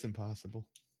 I know that's impossible.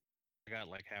 I got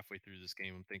like halfway through this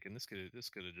game. I'm thinking this could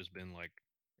have just been like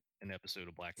an episode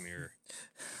of Black Mirror.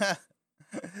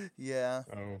 Yeah.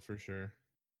 Oh, for sure.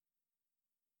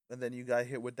 And then you got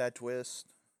hit with that twist.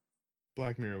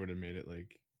 Black Mirror would have made it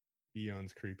like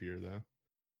eons creepier though.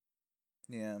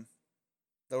 Yeah.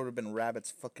 There would have been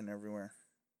rabbits fucking everywhere.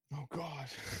 Oh God.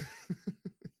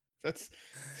 that's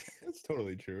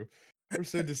totally true. We're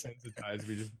so desensitized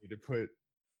we just need to put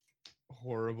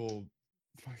horrible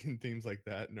fucking things like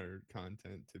that in our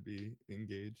content to be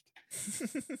engaged.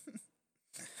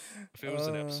 If it was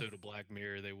an episode of Black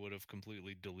Mirror, they would have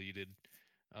completely deleted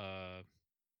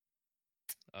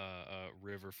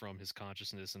River from his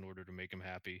consciousness in order to make him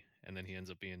happy, and then he ends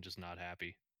up being just not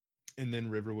happy. And then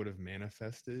River would have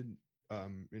manifested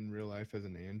in real life as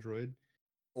an android,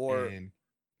 or and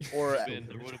or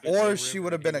no she River.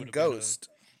 would have been a ghost.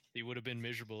 He would have been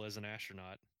miserable as an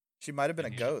astronaut. She might have been a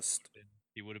and ghost.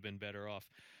 He would have been better off.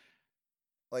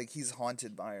 Like he's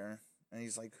haunted by her, and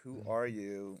he's like, "Who are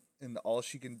you?" And all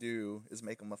she can do is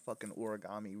make him a fucking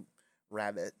origami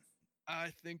rabbit.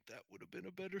 I think that would have been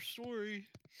a better story.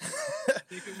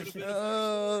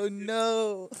 Oh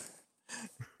no!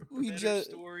 We better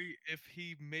story if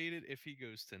he made it. If he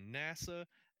goes to NASA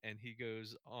and he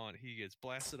goes on. He gets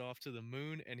blasted off to the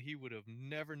moon, and he would have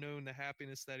never known the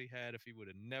happiness that he had if he would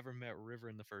have never met River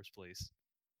in the first place.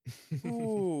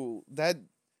 Ooh, that's a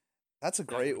That would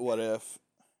great have what been if.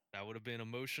 that would have been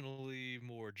emotionally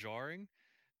more jarring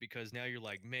because now you're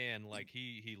like, man, like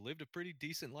he lived a pretty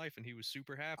decent life and he was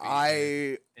super happy, and I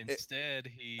it, instead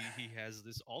he has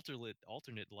this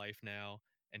alternate life now,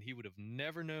 and he would have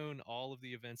never known all of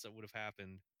the events that would have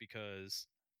happened because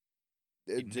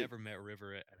he it, never met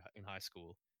River in high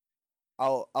school.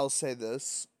 I'll say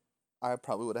this. I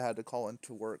probably would have had to call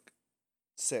into work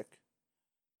sick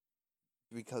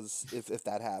because if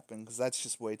that happened, because that's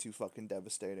just way too fucking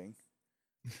devastating.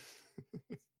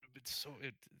 It's so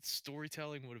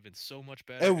storytelling would have been so much It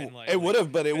better, and it would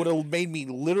have, but it and- would have made me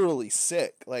literally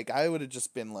sick. Like I would have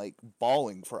just been like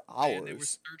bawling for and they were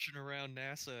hours. searching around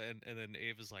NASA, and then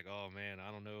Ava's like, "Oh man,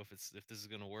 I don't know if this is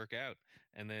gonna work out."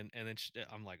 And then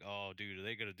I'm like, "Oh dude, are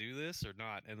they gonna do this or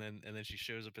not?" And then she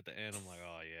shows up at the end. I'm like,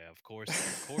 "Oh yeah, of course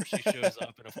she shows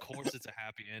up, and of course it's a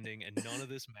happy ending, and none of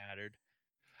this mattered."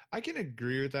 I can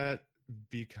agree with that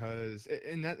because,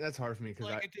 and that's hard for me because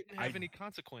Like it didn't I have any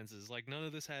consequences. Like none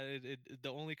of this had the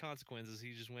only consequences.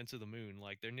 He just went to the moon.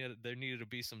 Like there needed to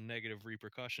be some negative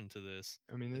repercussion to this.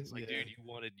 I mean, It's like, yeah, dude,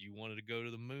 you wanted to go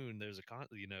to the moon. There's a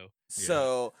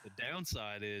So the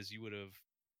downside is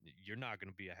you're not going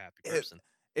to be a happy if person.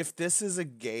 if this is a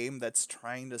game that's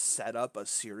trying to set up a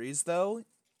series, though,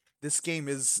 this game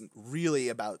is really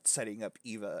about setting up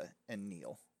Eva and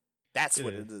Neil. That's It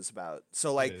what is. it is about.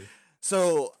 So It like, is.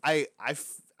 so I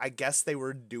guess they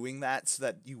were doing that so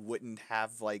that you wouldn't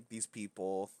have like these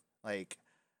people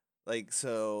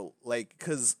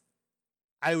because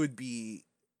I would be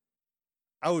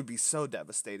I would be so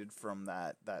devastated from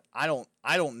that I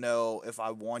don't know if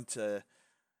I want to.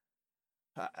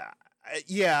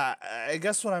 Yeah, I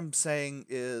guess what I'm saying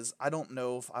is I don't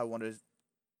know if I want to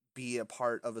be a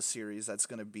part of a series that's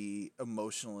going to be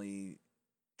emotionally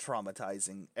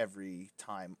traumatizing every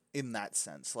time in that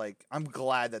sense. Like I'm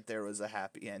glad that there was a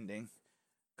happy ending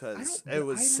because it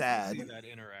was sad. See that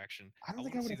interaction. I don't I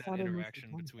think want I to would see have that found it emotionally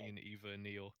interaction between Eva and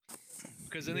Neil.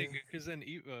 Because then,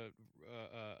 Yeah.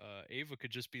 Ava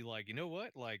could just be like, you know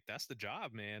what, like that's the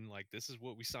job, man. Like this is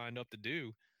what we signed up to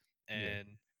do, Yeah.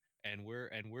 and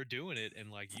we're doing it, and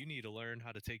like you need to learn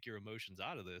how to take your emotions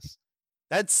out of this.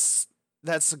 That's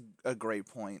a great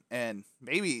point, and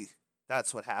maybe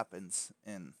that's what happens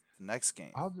in the next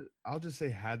game. I'll just say,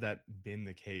 had that been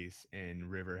the case and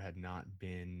River had not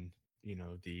been,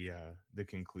 the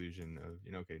conclusion of,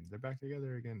 okay, they're back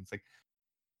together again. It's like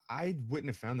I wouldn't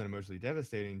have found that emotionally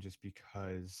devastating just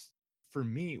because for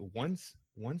me, once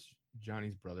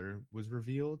Johnny's brother was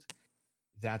revealed,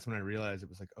 that's when I realized it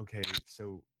was like, okay,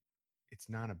 so it's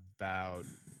not about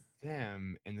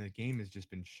them, and the game has just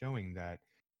been showing that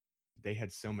they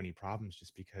had so many problems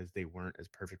just because they weren't as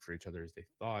perfect for each other as they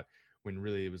thought, when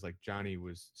really it was like Johnny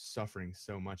was suffering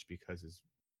so much because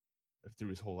through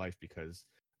his whole life because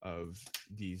of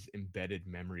these embedded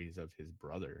memories of his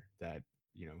brother that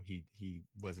he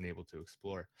wasn't able to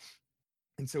explore.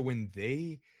 And so when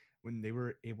they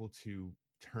were able to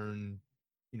turn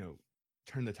you know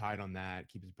turn the tide on that,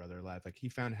 keep his brother alive, like he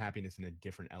found happiness in a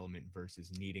different element versus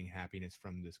needing happiness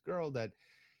from this girl that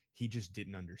he just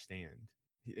didn't understand,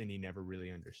 and he never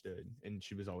really understood, and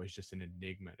she was always just an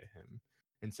enigma to him.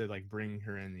 And so like bringing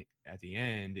her in at the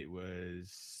end, it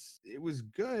was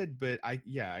good, but I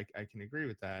can agree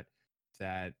with that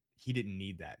he didn't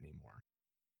need that anymore.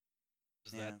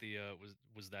 Was Yeah. that the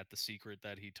was that the secret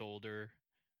that he told her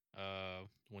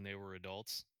when they were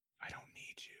adults? I don't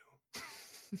need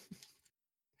you.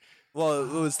 Well,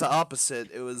 it was the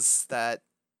opposite. It was that.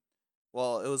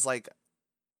 Well, it was like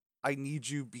I need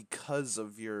you because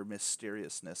of your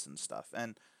mysteriousness and stuff,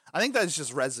 and I think that's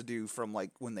just residue from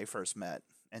like when they first met,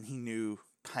 and he knew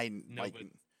kind No, like.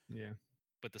 Yeah.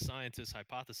 but the scientists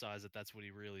hypothesized that that's what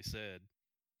he really said.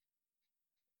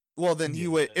 Well, then he Yeah.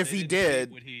 would They didn't state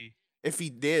what he if he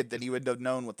did, then Because- he would have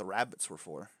known what the rabbits were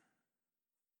for.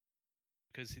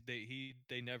 because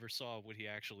they never saw what he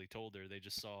actually told her. They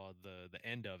just saw the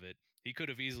end of it. He could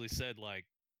have easily said like,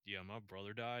 "Yeah, my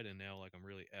brother died, and now like I'm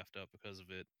really effed up because of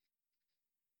it."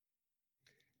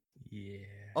 Yeah.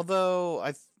 Although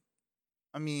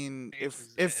I mean,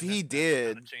 if he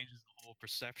did, kind of changes the whole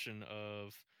perception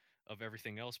of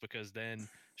everything else, because then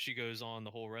she goes on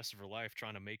the whole rest of her life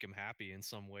trying to make him happy in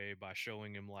some way by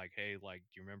showing him like, hey, like,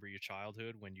 do you remember your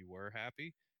childhood when you were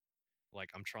happy? Like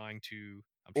I'm trying to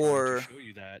or show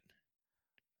you that.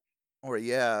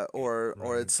 yeah, or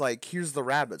Right. it's like here's the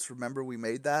rabbits. Remember we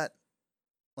made that,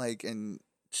 like, and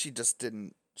she just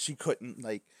didn't. She couldn't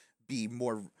like be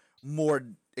more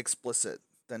explicit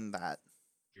than that.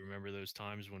 You remember those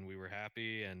times when we were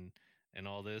happy and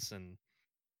all this, and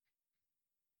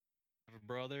I have a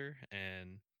brother,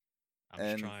 and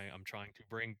And I'm trying to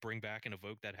bring back and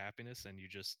evoke that happiness, and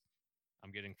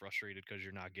I'm getting frustrated because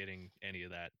you're not getting any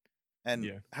of that.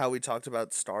 and Yeah. how we talked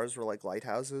about stars were like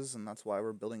lighthouses, and that's why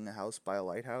we're building a house by a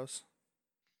lighthouse.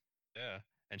 Yeah,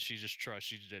 and she just trusts.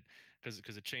 She did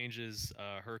because it changes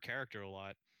her character a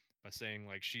lot by saying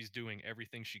like she's doing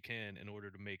everything she can in order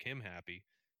to make him happy.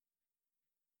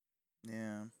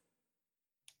 Yeah.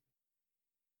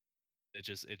 It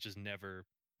just never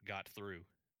got through.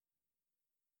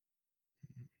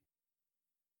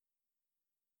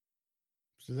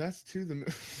 So that's to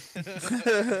the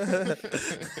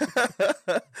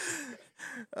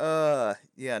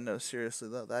Yeah, no, seriously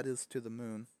though, that is to the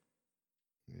moon.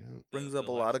 Yeah, Brings The up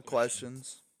a lot last of question.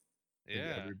 questions. I think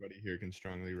Yeah, everybody here can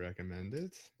strongly recommend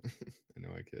it. I know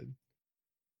I could.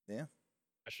 Yeah.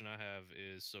 question I have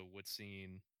is so what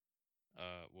scene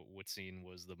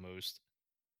was the most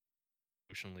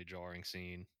emotionally jarring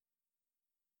scene?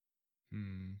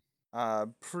 Hmm. I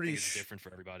Pretty think it's different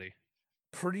for everybody.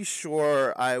 pretty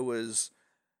sure I was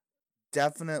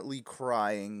definitely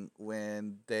crying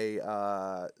when they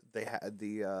had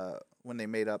the when they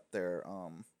made up their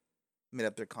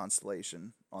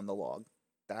constellation on the log.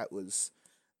 That was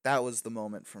that was the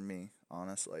moment for me,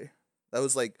 honestly. That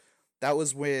was like that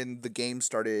was when the game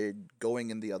started going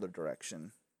in the other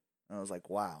direction. And I was like,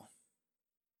 wow.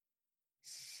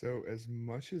 So as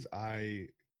much as I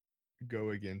go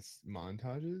against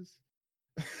montages,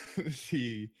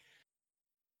 the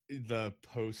the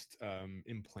post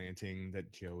implanting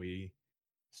that Joey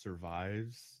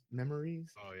survives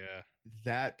memories, Oh yeah,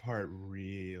 that part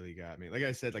really got me. Like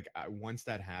I said, like once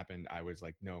that happened, I was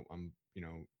like, no,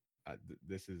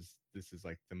 this is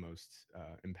like the most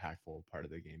impactful part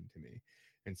of the game to me.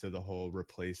 And so the whole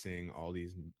replacing all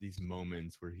these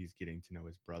moments where he's getting to know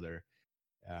his brother,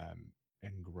 um,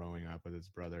 and growing up with his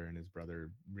brother, and his brother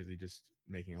really just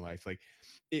making a life, like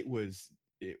it was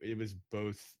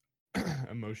both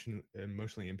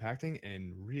emotionally impacting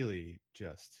and really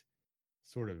just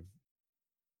sort of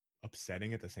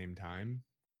upsetting at the same time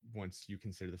once you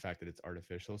consider the fact that it's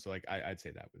artificial. So like I'd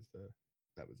say that was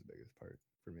the biggest part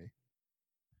for me.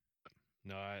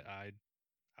 no, I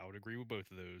would agree with both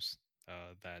of those.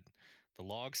 That the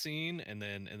log scene and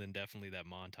then definitely that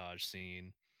montage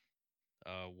scene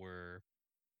were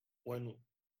When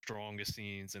strongest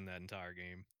scenes in that entire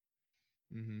game.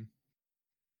 Mm-hmm.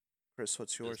 Chris,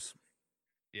 what's Just yours?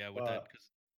 yeah, uh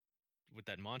with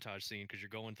that montage scene because you're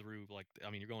going through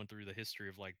you're going through the history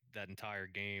of like that entire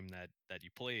game that you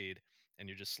played, and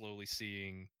you're just slowly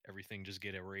seeing everything just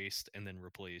get erased and then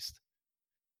replaced.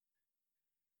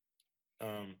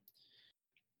 um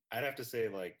I'd have to say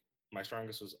like my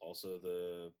strongest was also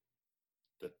the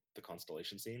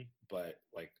constellation scene, but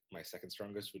like my second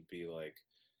strongest would be like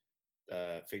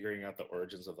figuring out the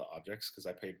origins of the objects because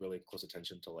I paid really close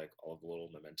attention to like all the little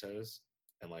mementos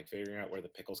and like figuring out where the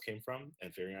pickles came from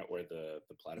and figuring out where the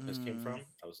platypus came Mm, from.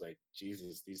 I was like,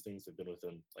 Jesus, these things have been with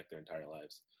them like their entire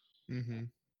lives. Mm-hmm.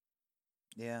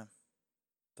 yeah,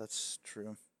 that's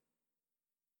true.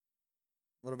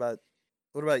 What about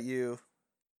what about you,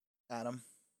 Adam?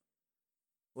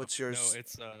 Oh, What's no, yours?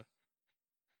 it's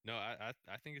no, I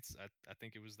think I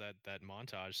think it was that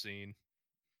montage scene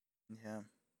Yeah.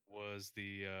 was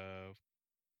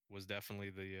was definitely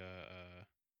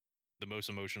the most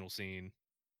emotional scene,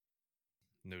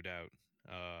 no doubt.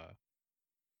 Uh,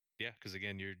 yeah, because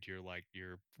again,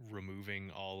 you're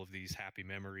removing all of these happy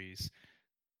memories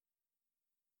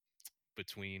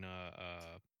between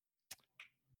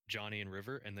Johnny and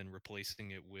River, and then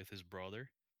replacing it with his brother.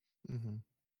 Mm-hmm.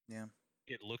 Yeah.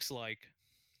 It looks like,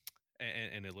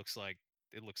 and it looks like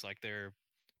they're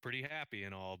pretty happy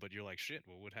and all, but you're like, shit,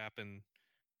 what would happen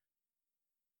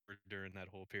during that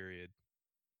whole period?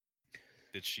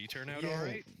 Did she turn out all Yeah,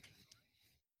 right?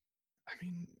 I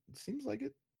mean, it seems like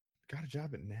it got a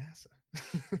job at NASA.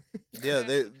 Yeah,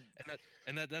 they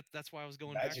That's why I was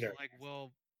going back to Imaginary. like,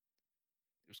 well,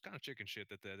 it was kind of chicken shit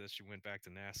that she went back to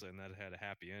NASA and that had a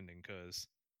happy ending because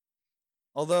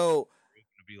although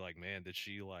to be like, man, did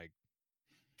she like?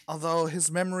 although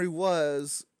his memory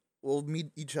was we'll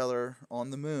meet each other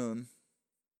on the moon.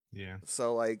 Yeah,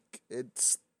 So like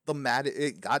it's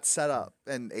it got set up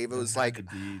and Ava that was had to like,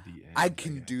 be the I end, I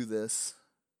can guess. do this.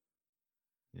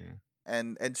 Yeah,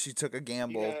 And she took a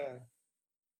gamble. Yeah.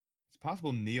 it's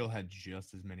possible Neil had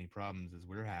just as many problems as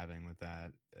we're having with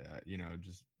that.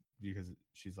 Just because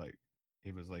she's like,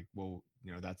 he was like, well,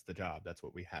 that's the job. That's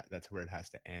what we had. That's where it has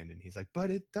to end. And he's like, but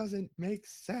it doesn't make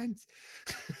sense.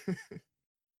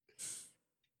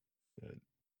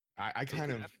 Uh, I It,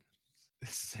 kind it, of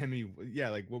yeah,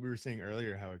 like what we were saying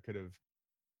earlier, how it could have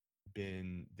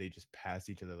been they just passed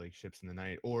each other like ships in the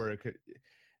night, or it could.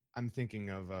 I'm thinking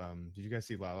of did you guys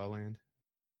see La La Land?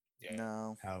 Yeah.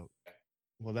 No. How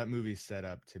well that movie's set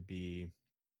up to be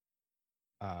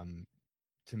um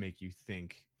to make you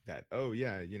think that, oh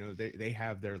yeah, they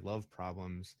have their love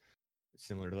problems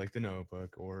similar to like the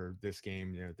Notebook or this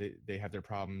game. They have their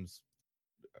problems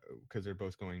because they're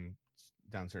both going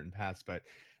down certain paths, but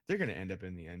they're going to end up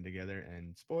in the end together.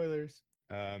 And spoilers,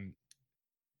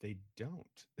 they don't.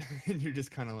 And you're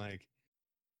just kind of like,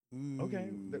 okay.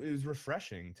 Ooh. It was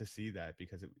refreshing to see that,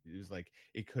 because it was like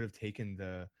it could have taken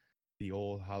the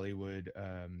old Hollywood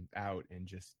out and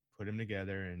just put them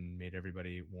together and made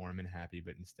everybody warm and happy,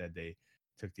 but instead they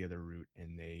took the other route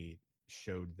and they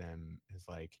showed them as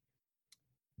like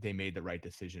they made the right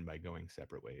decision by going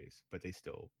separate ways, but they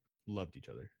still loved each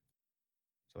other.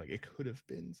 So like it could have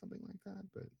been something like that,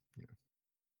 but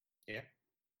Yeah.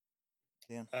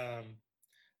 Yeah.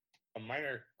 A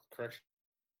minor correction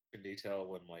detail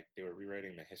when like they were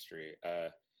rewriting the history.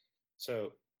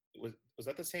 So was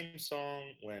that the same song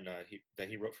when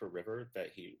he wrote for River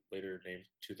that he later named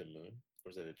To the Moon, or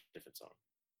was it a different song?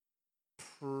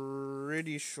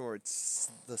 Pretty sure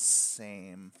it's the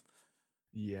same.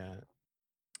 yeah.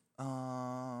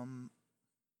 Um,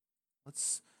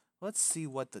 let's see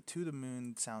what the To the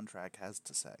Moon soundtrack has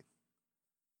to say.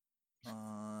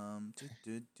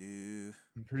 Do.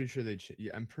 I'm pretty sure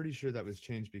yeah, I'm pretty sure that was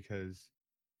changed because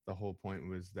the whole point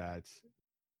was that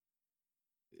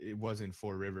it wasn't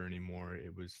for River anymore.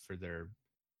 It was for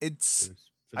It's, it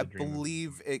was for I the Dream of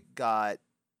believe it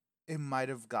might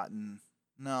have gotten,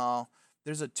 no,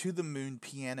 there's a To the Moon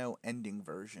piano ending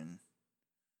version,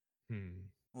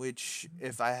 which,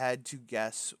 if I had to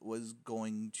guess, was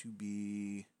going to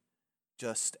be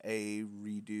just a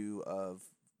redo of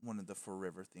one of the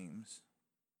Forever themes.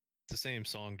 It's the same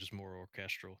song, just more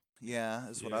orchestral. Yeah,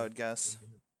 is what I would guess.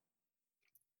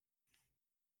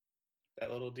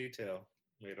 That little detail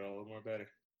made it a little more better.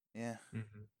 Yeah.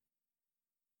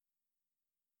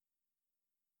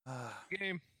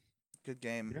 Game. Good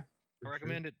game. Yeah. I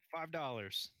recommend it.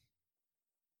 $5.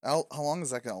 How long is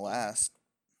that gonna last?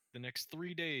 The next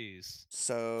 3 days.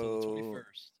 So Till the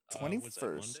 21st.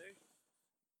 21st. Monday?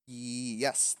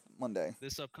 Yes, Monday.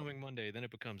 This upcoming Monday. Then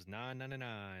it becomes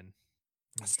 $9.99.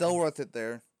 Still worth it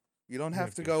there. You don't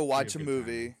have to go watch a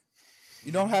movie.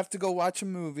 You don't Mm-hmm. have to go watch a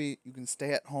movie. You can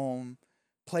stay at home,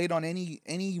 play it on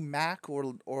any Mac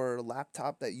or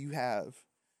laptop that you have.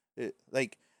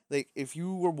 Like if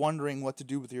you were wondering what to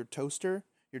do with your toaster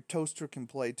can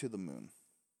play To the Moon.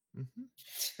 You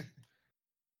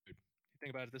think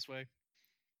about it this way: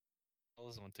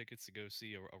 fellas on tickets to go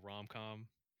see a rom com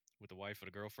with a wife or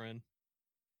a girlfriend,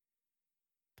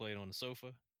 play it on the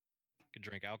sofa, could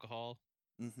drink alcohol,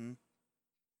 Mm-hmm.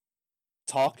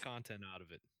 all Talk. the content out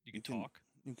of it. You can talk.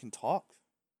 You can talk.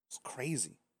 It's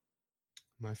crazy.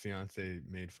 My fiance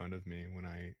made fun of me when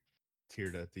I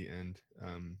teared at the end.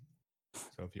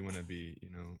 So if you want to be,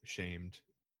 shamed,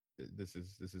 this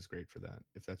is great for that.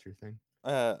 If that's your thing.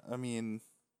 I mean,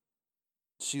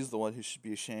 she's the one who should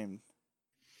be ashamed.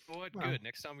 What? Well. Good.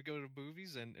 Next time we go to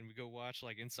movies and we go watch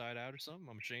like Inside Out or something,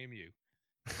 I'm shame you.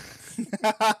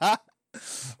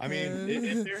 I mean,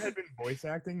 if there had been voice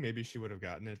acting, maybe she would have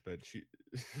gotten it, but she.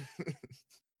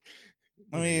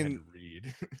 I you had mean, to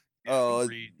read. oh,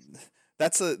 read.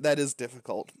 that is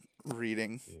difficult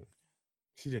reading. Yeah.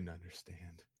 She didn't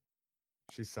understand.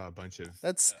 She saw a bunch of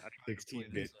That's I tried to play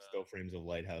 16-bit this, still frames of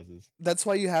lighthouses. that's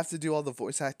why you have to do all the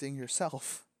voice acting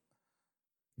yourself.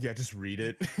 Yeah, just read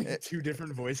it. 2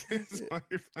 different voices while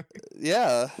you're playing.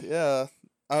 Yeah.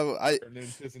 And then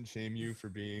she doesn't shame you for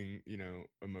being,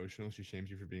 emotional. She shames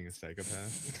you for being a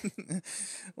psychopath.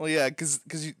 Well, yeah, because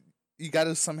you got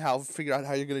to somehow figure out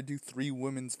how you're gonna do 3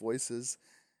 women's voices.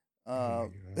 Oh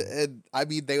my God. And I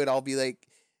mean, they would all be like,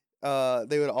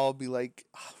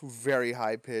 very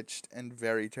high pitched and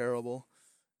very terrible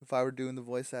if I were doing the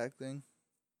voice acting.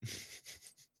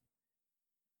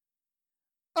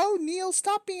 Oh, Neil,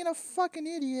 stop being a fucking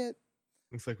idiot.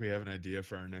 Looks like we have an idea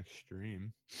for our next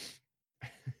stream.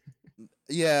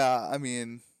 Yeah, I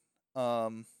mean,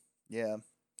 yeah.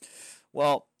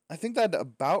 Well, I think that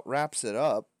about wraps it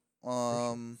up.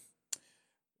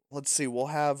 Let's see. We'll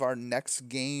have our next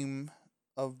game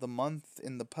of the month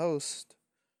in the post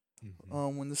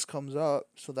when this comes up,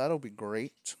 so that'll be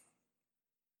great.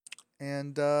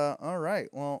 And all right,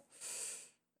 well,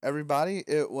 everybody,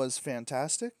 it was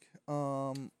fantastic.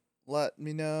 Let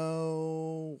me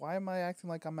know, why am I acting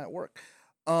like I'm at work?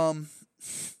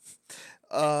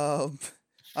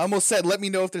 I almost said, let me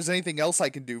know if there's anything else I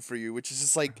can do for you, which is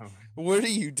just like, Oh, what are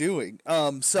you doing?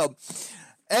 So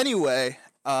anyway,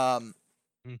 that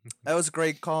was a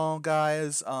great call,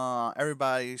 guys.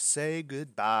 Everybody say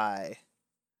goodbye.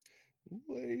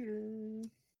 later.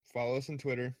 Follow us on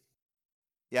Twitter.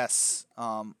 Yes.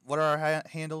 What are our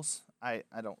handles? I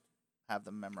don't have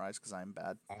them memorized because I'm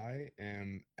bad. I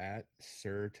am at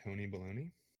Sir Tony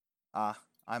Baloney.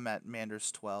 I'm at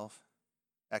Manders12.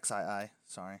 XII.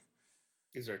 Sorry.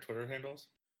 These are Twitter handles.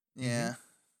 Yeah.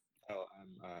 Oh,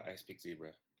 I speak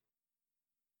zebra.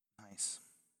 Nice.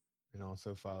 And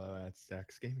also follow at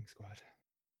Stacks Gaming Squad.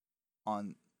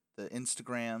 On the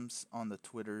Instagrams, on the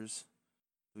Twitters.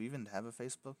 Do we even have a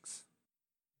Facebooks?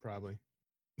 Probably.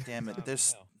 Damn it! What They're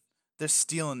the hell? they're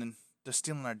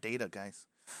stealing our data, guys.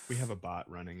 We have a bot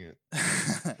running it.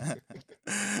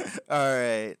 All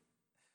right.